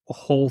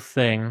whole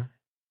thing.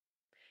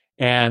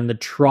 And the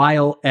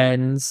trial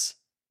ends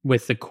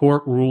with the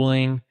court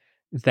ruling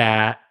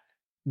that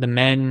the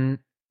men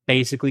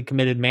basically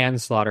committed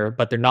manslaughter,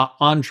 but they're not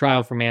on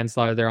trial for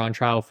manslaughter, they're on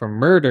trial for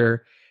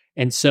murder.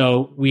 And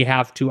so we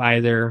have to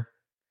either,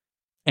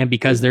 and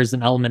because there's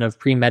an element of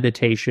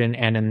premeditation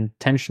and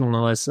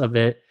intentionalness of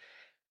it,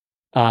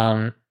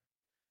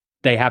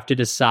 they have to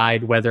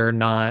decide whether or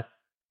not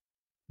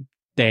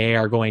they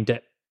are going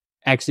to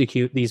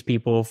execute these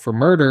people for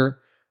murder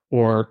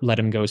or let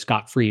them go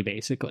scot-free,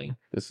 basically.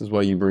 This is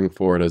why you bring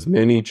forward as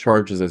many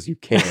charges as you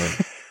can.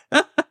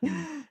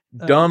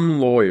 Dumb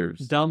lawyers.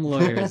 Dumb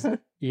lawyers.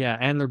 Yeah,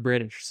 and they're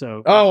British,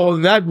 so... Oh,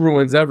 that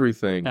ruins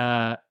everything.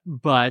 But...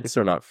 At least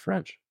they're not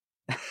French.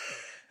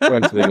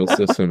 French legal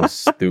system is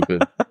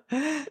stupid.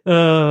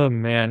 Oh,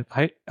 man.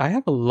 I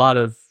have a lot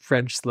of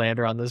French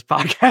slander on this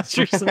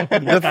podcast or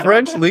something. The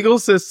French legal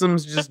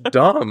system's just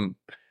dumb.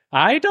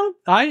 I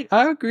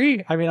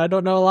agree. I mean, I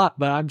don't know a lot,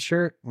 but I'm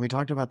sure... We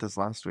talked about this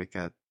last week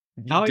at...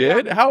 You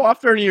did? Yeah. How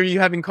often are you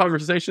having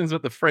conversations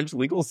with the French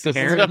legal system?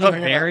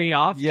 Very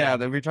often. Yeah,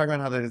 we were talking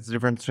about how there's a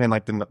difference between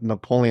like the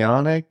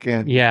Napoleonic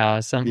and... Yeah,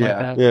 something like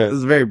that. Yeah, this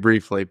is very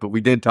briefly, but we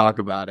did talk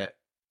about it.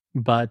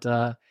 But,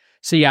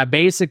 so yeah,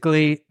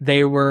 basically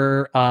they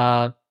were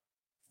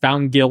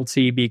found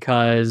guilty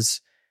because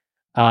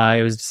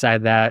it was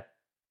decided that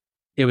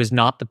it was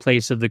not the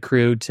place of the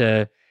crew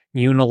to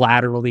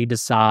unilaterally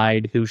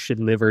decide who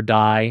should live or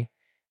die,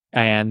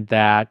 and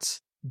that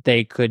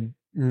they could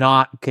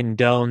not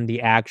condone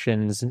the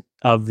actions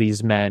of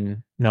these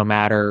men, no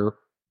matter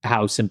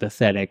how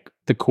sympathetic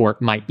the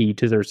court might be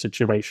to their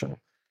situation.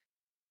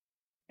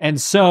 And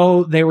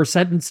so they were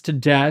sentenced to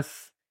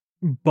death,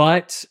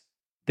 but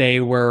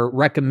they were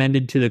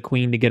recommended to the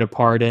Queen to get a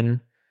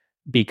pardon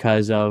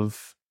because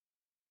of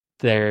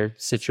their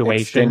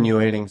situation.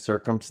 Extenuating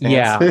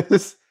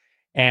circumstances.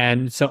 Yeah.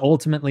 And so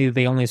ultimately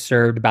they only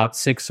served about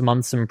 6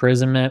 months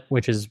imprisonment,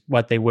 which is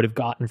what they would have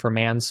gotten for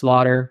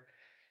manslaughter.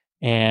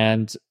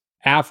 And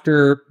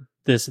after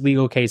this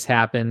legal case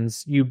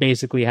happens, you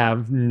basically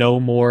have no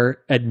more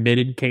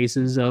admitted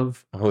cases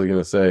of I was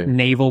gonna say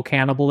naval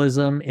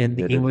cannibalism in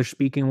the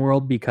English-speaking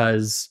world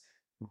because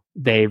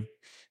they've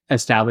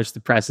established the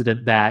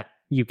precedent that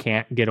you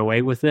can't get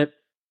away with it.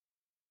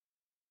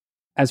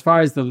 As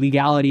far as the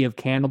legality of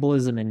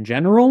cannibalism in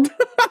general,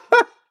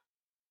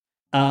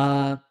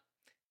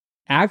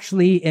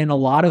 Actually, in a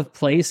lot of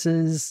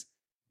places,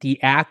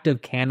 the act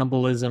of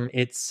cannibalism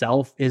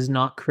itself is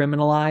not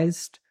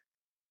criminalized,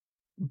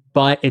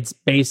 but it's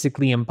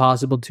basically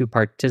impossible to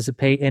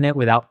participate in it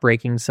without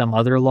breaking some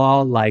other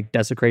law, like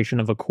desecration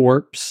of a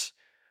corpse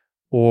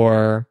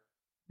or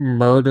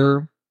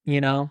murder,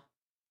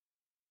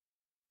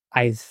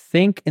 I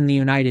think in the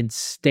United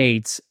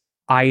States,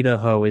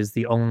 Idaho is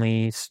the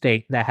only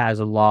state that has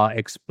a law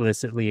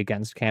explicitly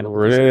against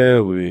cannibalism.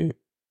 Really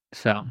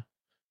So,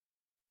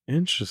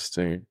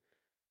 interesting.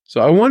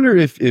 So I wonder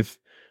if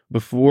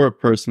before a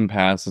person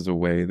passes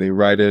away, they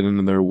write it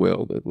in their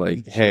will that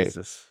like, hey,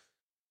 Jesus.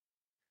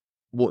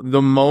 well,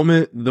 the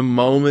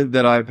moment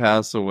that I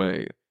pass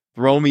away,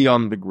 throw me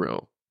on the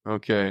grill,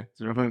 okay?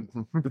 Throw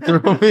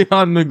me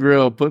on the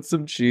grill, put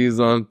some cheese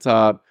on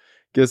top,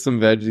 get some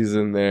veggies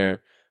in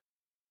there.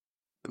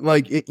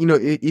 Like if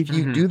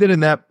you do that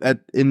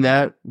in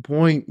that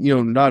point,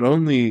 not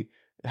only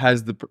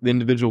has the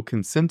individual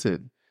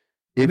consented,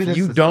 I mean, if it's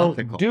you just don't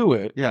unethical. do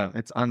it, Yeah,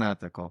 it's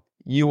unethical.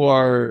 you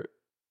are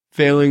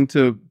failing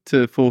to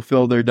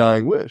fulfill their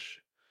dying wish.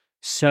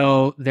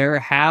 So there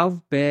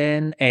have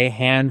been a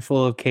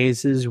handful of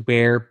cases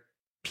where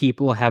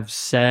people have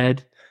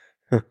said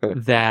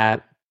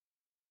that,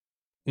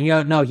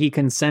 no, he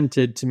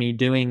consented to me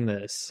doing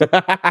this.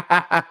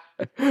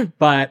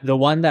 But the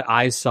one that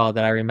I saw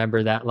that I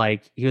remember that,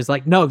 like, he was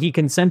like, no, he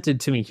consented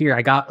to me. Here,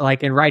 I got,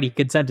 like, in right, he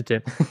consented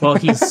to. Well,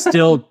 he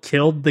still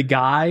killed the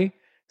guy,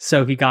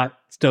 so he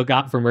still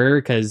got for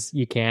murder because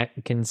you can't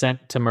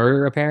consent to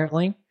murder,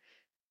 apparently.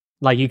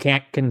 Like, you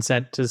can't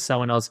consent to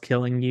someone else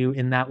killing you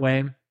in that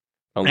way.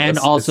 And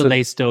also,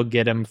 they still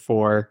get him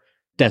for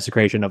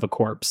desecration of a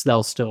corpse.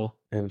 They'll still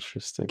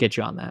interesting get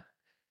you on that.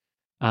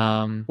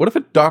 What if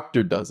a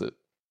doctor does it?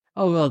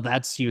 Oh, well,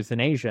 that's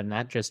euthanasia, and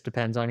that just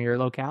depends on your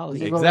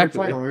locality.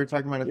 Exactly. We were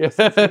talking about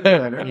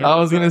it. Yeah. I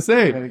was going to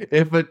say,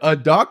 if a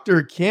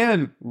doctor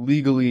can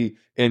legally,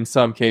 in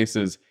some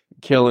cases,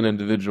 kill an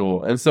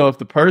individual, and so if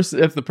the person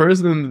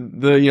in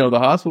the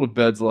hospital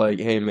bed's like,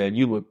 hey man,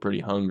 you look pretty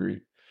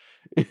hungry.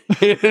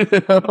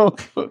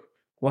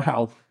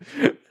 Wow.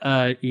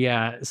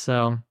 Yeah,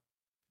 so,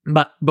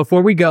 but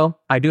before we go,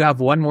 I do have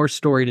one more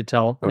story to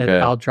tell. Okay.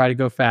 I'll try to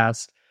go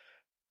fast.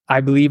 I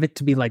believe it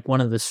to be like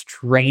one of the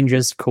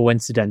strangest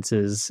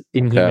coincidences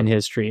in human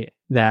history.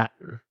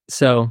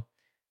 So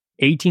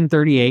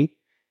 1838,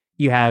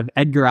 you have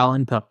Edgar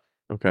Allan Poe.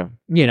 Okay.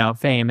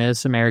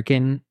 Famous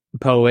American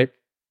poet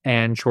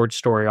and short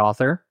story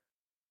author.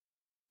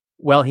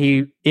 Well,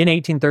 in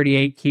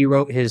 1838, he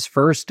wrote his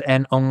first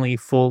and only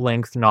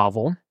full-length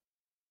novel.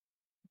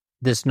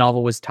 This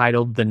novel was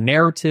titled The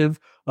Narrative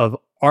of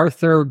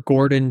Arthur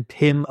Gordon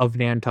Pym of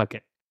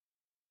Nantucket.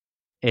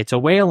 It's a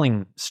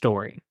whaling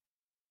story.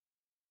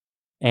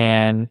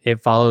 And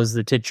it follows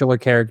the titular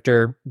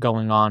character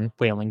going on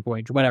whaling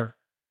voyage, whatever.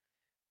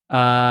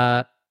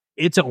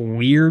 It's a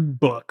weird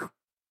book.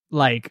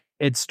 Like,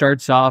 it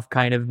starts off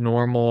kind of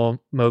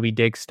normal Moby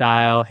Dick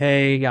style.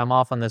 Hey, I'm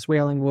off on this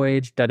whaling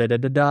voyage.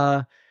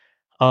 Da-da-da-da-da.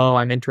 Oh,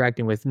 I'm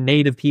interacting with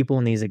native people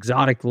in these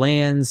exotic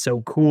lands.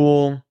 So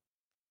cool.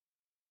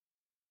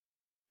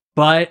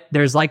 But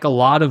there's like a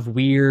lot of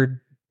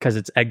weird, because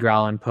it's Edgar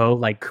Allan Poe,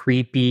 like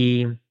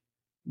creepy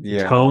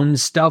tone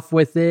stuff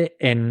with it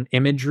and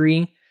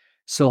imagery.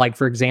 So, like,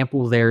 for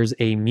example, there's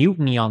a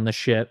mutiny on the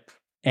ship,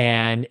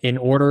 and in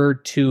order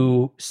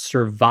to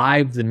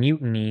survive the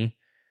mutiny,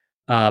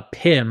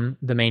 Pym,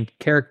 the main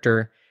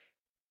character,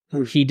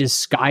 he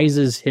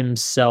disguises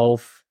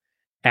himself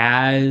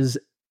as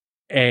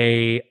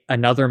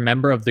another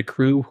member of the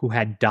crew who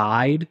had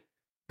died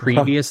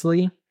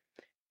previously,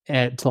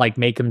 and to like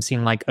make him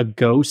seem like a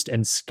ghost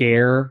and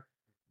scare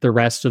the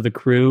rest of the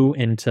crew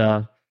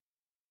into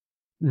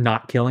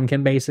not killing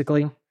him,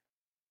 basically.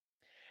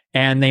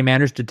 And they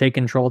managed to take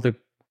control of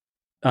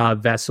the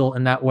vessel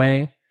in that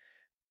way.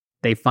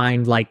 They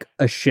find like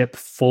a ship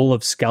full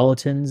of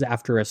skeletons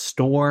after a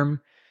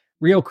storm.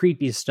 Real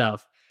creepy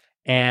stuff.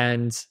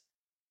 And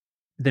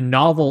the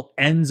novel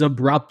ends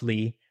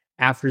abruptly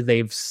after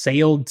they've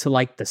sailed to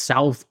like the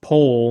South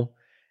Pole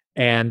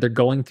and they're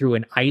going through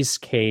an ice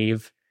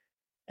cave.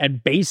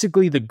 And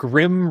basically the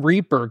Grim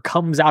Reaper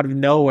comes out of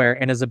nowhere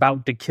and is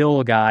about to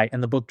kill a guy,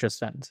 and the book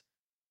just ends.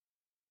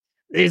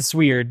 It's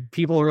weird.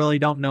 People really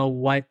don't know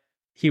what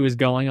he was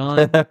going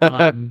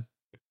on.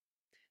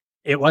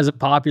 It wasn't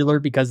popular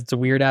because it's a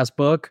weird ass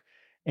book,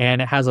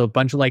 and it has a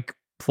bunch of like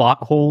plot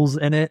holes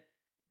in it.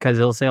 Because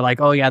it'll say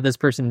like, oh yeah, this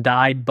person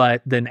died,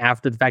 but then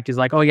after the fact, he's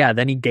like, oh yeah,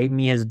 then he gave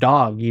me his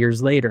dog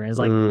years later. And it's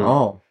like,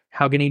 Oh,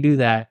 how can he do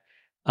that?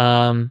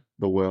 The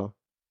will.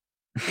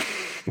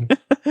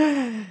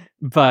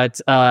 But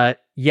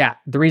yeah,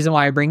 the reason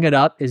why I bring it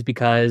up is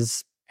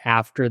because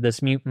after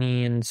this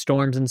mutiny and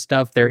storms and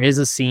stuff, there is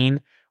a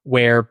scene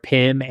where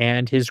Pym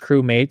and his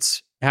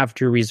crewmates have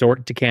to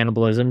resort to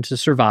cannibalism to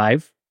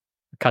survive,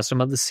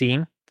 custom of the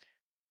scene.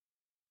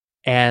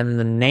 And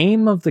the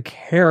name of the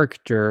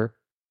character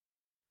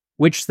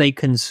which they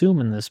consume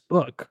in this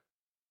book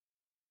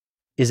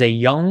is a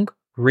young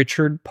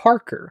Richard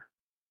Parker,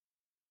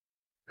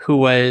 who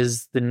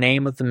was the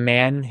name of the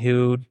man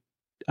who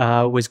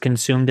was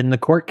consumed in the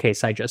court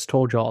case I just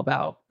told you all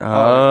about.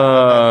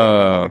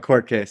 The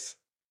court case.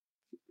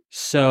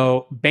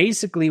 So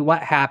basically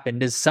what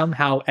happened is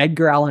somehow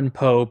Edgar Allan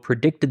Poe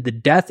predicted the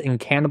death and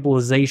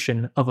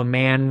cannibalization of a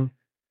man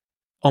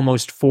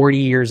almost 40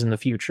 years in the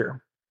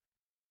future.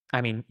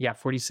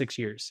 46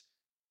 years.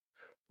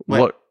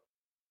 What?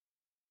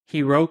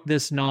 He wrote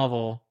this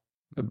novel.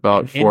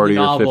 About In the 40 or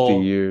novel,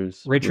 50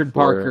 years. Richard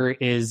before. Parker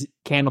is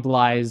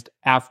cannibalized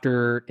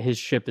after his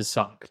ship is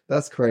sunk.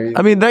 That's crazy.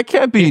 I mean, that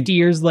can't be 50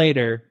 years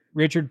later,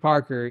 Richard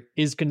Parker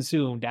is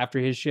consumed after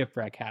his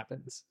shipwreck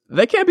happens.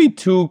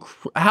 too.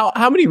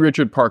 How many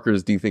Richard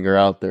Parkers do you think are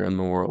out there in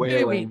the world?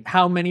 Whaling.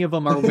 How many of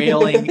them are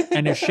whaling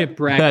and a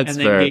shipwreck That's and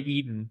then fair. get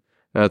eaten?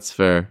 That's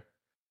fair.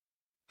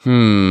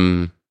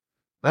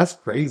 That's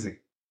crazy.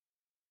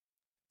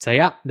 So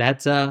yeah,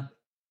 that's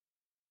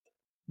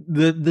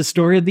the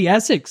story of the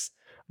Essex.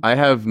 I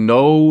have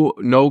no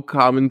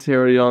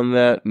commentary on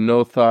that.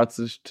 No thoughts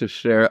to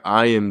share.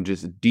 I am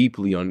just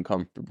deeply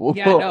uncomfortable.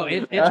 Yeah, no,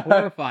 it's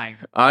horrifying.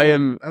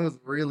 That was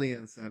really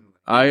unsettling.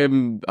 I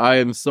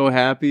am so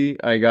happy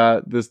I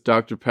got this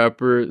Dr.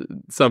 Pepper,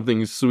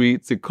 something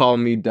sweet to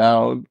calm me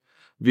down,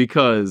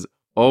 because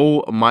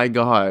oh my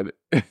God.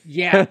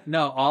 Yeah,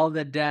 no, all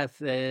the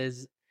death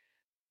is,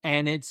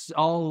 and it's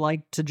all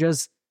like to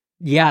just,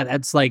 yeah,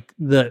 that's like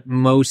the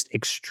most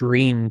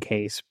extreme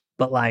case,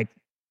 but like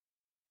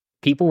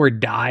people were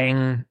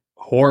dying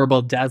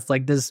horrible deaths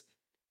like this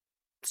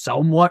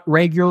somewhat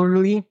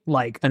regularly,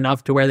 like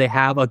enough to where they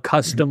have a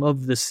custom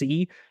of the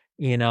sea,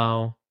 you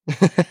know.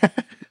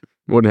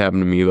 What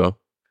happened to me though?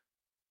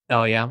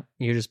 Oh yeah,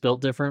 you're just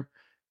built different.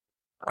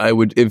 I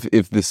would,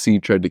 if the sea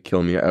tried to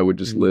kill me, I would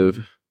just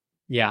live.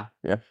 Yeah.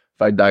 If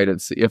I died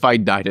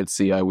at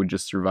sea, I would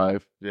just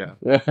survive. Yeah.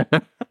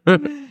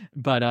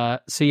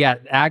 But so yeah,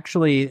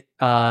 actually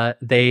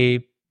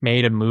they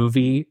made a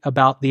movie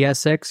about the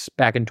Essex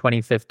back in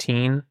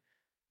 2015,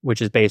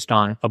 which is based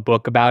on a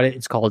book about it.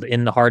 It's called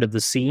In the Heart of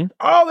the Sea.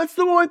 Oh, that's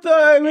the one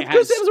time. It's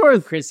Chris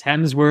Hemsworth. Chris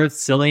Hemsworth,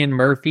 Cillian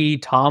Murphy,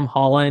 Tom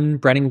Holland,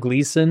 Brendan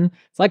Gleeson.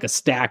 It's like a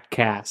stacked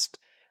cast.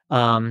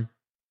 But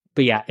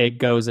yeah, it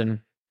goes and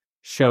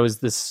shows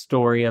the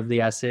story of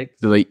the Essex.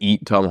 Do they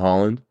eat Tom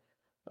Holland?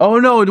 Oh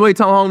no! Wait,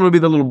 Tom Holland would be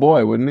the little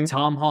boy, wouldn't he?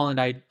 Tom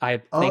Holland, I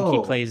think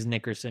he plays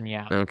Nickerson.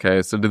 Yeah.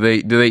 Okay, so do they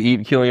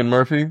eat Cillian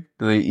Murphy?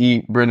 Do they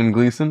eat Brendan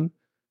Gleeson?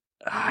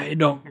 I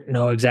don't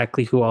know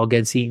exactly who all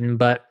gets eaten,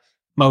 but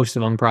most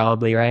of them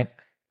probably, right?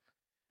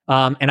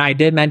 And I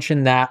did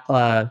mention that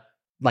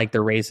like the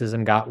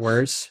racism got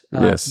worse.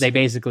 Yes. They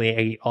basically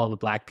ate all the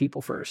black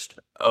people first.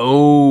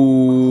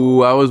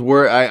 Oh, I was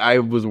worried. I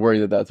was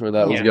worried that that's where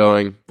that was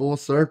going. Full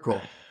circle.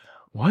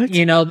 What?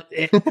 You know,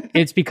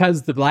 it's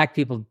because the black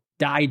people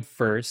died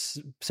first,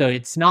 so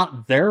it's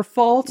not their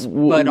fault.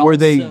 But were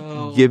they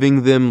also,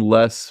 giving them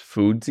less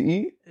food to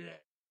eat? I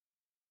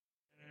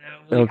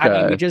mean,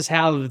 Okay. we just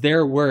have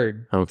their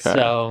word. Okay.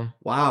 So,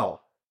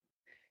 Wow.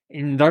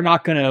 and they're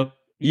not gonna.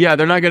 Yeah,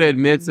 they're not going to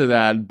admit to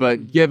that,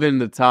 but given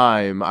the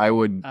time, I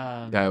would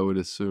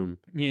assume.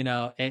 You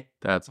know,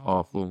 That's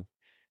awful.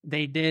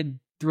 they did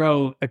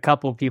throw a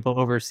couple people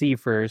overseas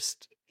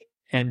first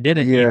and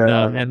didn't eat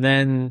them, and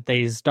then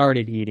they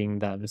started eating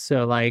them.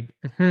 So like,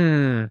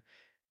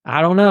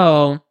 I don't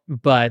know,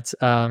 but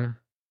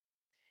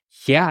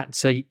yeah.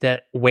 So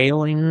that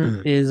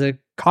whaling is a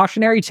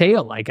cautionary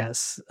tale, I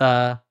guess.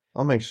 I'll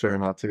make sure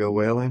not to go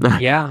whaling.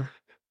 Yeah.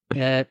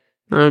 There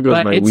goes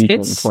But my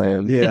weekend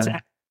plan. Yeah.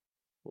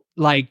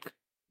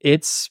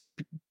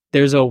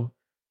 There's a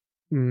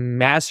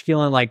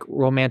masculine like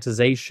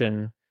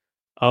romanticization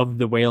of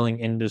the whaling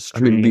industry.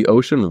 I mean, the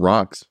ocean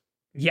rocks.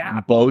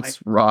 Yeah, Boats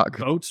rock.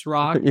 boats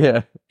rock.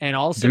 Yeah. And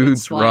also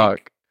Dudes it's like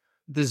rock.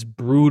 this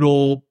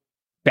brutal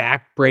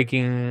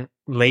back-breaking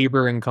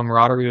labor and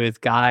camaraderie with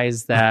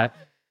guys that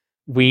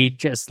we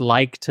just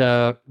like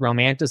to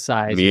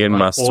romanticize. Me and like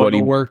my oil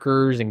sweaty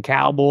workers and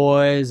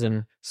cowboys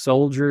and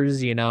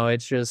soldiers, you know,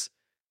 it's just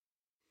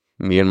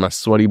Me and my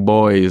sweaty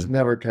boys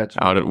Never catch me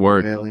out at on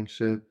work. whaling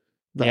shit.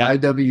 The Yeah.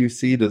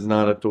 IWC does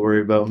not have to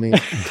worry about me.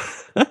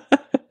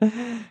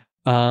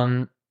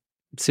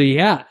 So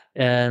yeah,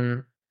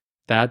 and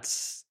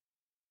that's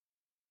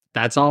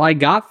all I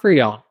got for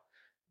y'all.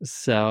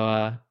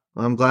 So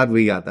I'm glad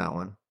we got that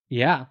one.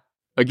 yeah.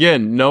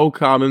 Again, no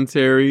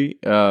commentary.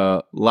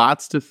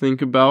 Lots to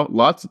think about.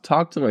 Lots to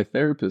talk to my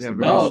therapist Yeah, about.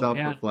 very Oh,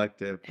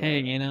 self-reflective. Hey,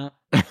 you know,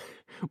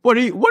 What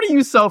are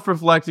you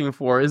self-reflecting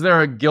for? Is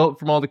there a guilt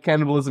from all the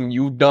cannibalism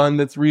you've done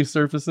that's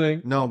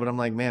resurfacing? No, but I'm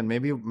like, man,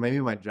 maybe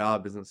my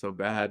job isn't so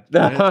bad.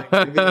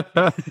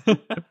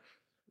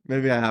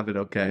 Maybe I have it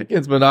okay.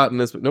 It's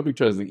monotonous, but nobody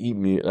tries to eat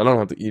me. I don't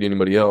have to eat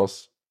anybody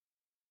else.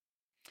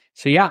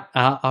 so yeah,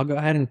 I'll go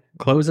ahead and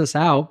close us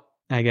out,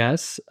 I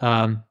guess.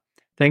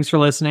 Thanks for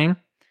listening.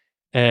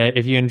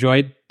 If you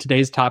enjoyed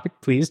today's topic,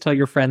 please tell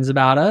your friends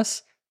about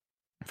us.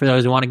 For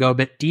those who want to go a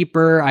bit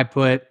deeper, I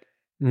put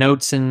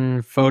notes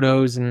and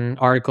photos and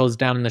articles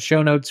down in the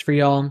show notes for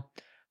y'all.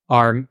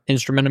 Our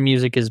instrumental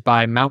music is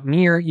by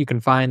Mountaineer. You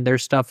can find their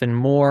stuff and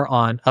more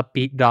on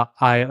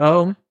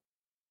upbeat.io.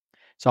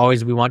 As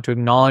always, we want to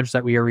acknowledge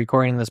that we are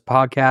recording this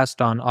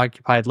podcast on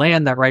occupied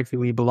land that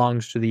rightfully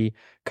belongs to the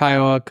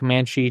Kiowa,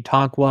 Comanche,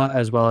 Tonkawa,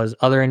 as well as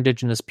other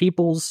indigenous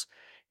peoples.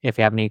 If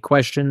you have any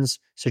questions,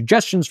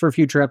 suggestions for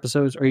future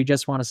episodes, or you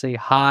just want to say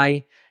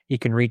hi, you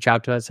can reach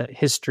out to us at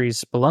History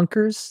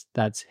Spelunkers.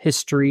 That's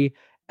History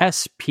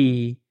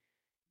SPELUNKERS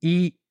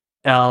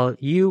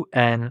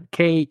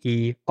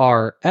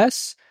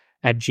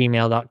at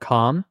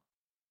gmail.com.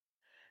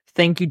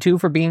 Thank you, too,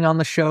 for being on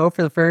the show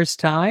for the first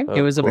time.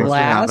 It was a Thanks for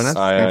having us. blast.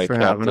 Aye, Thanks aye, for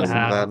having us. Captain.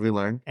 I'm glad we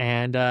learned.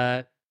 And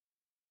I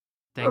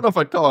don't know if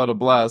I'd call it a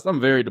blast. I'm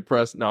very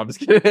depressed. No, I'm just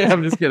kidding.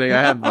 I'm just kidding.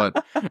 I had fun.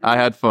 I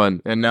had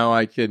fun. And now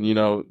I can,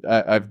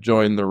 I've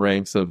joined the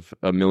ranks of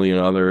a million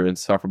other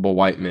insufferable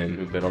white men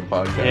who've been on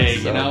podcasts. hey,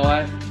 you know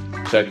what?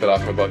 Check that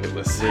off my bucket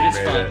list. It's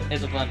fun.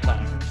 It's a fun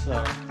time.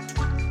 So,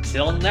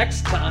 till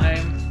next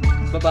time.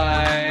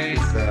 Bye-bye.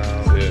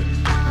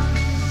 Yeah.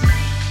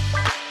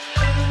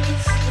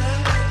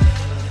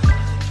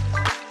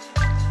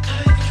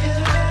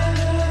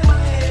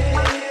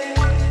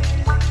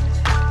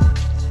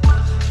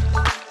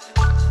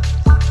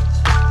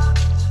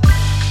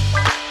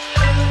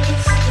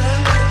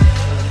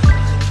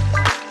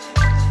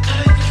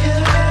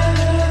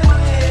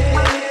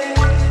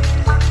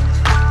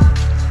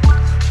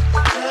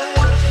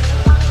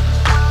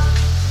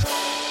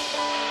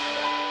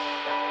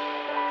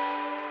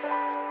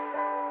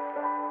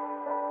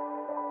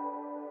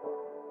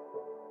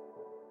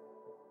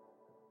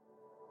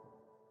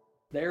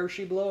 There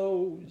she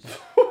blows.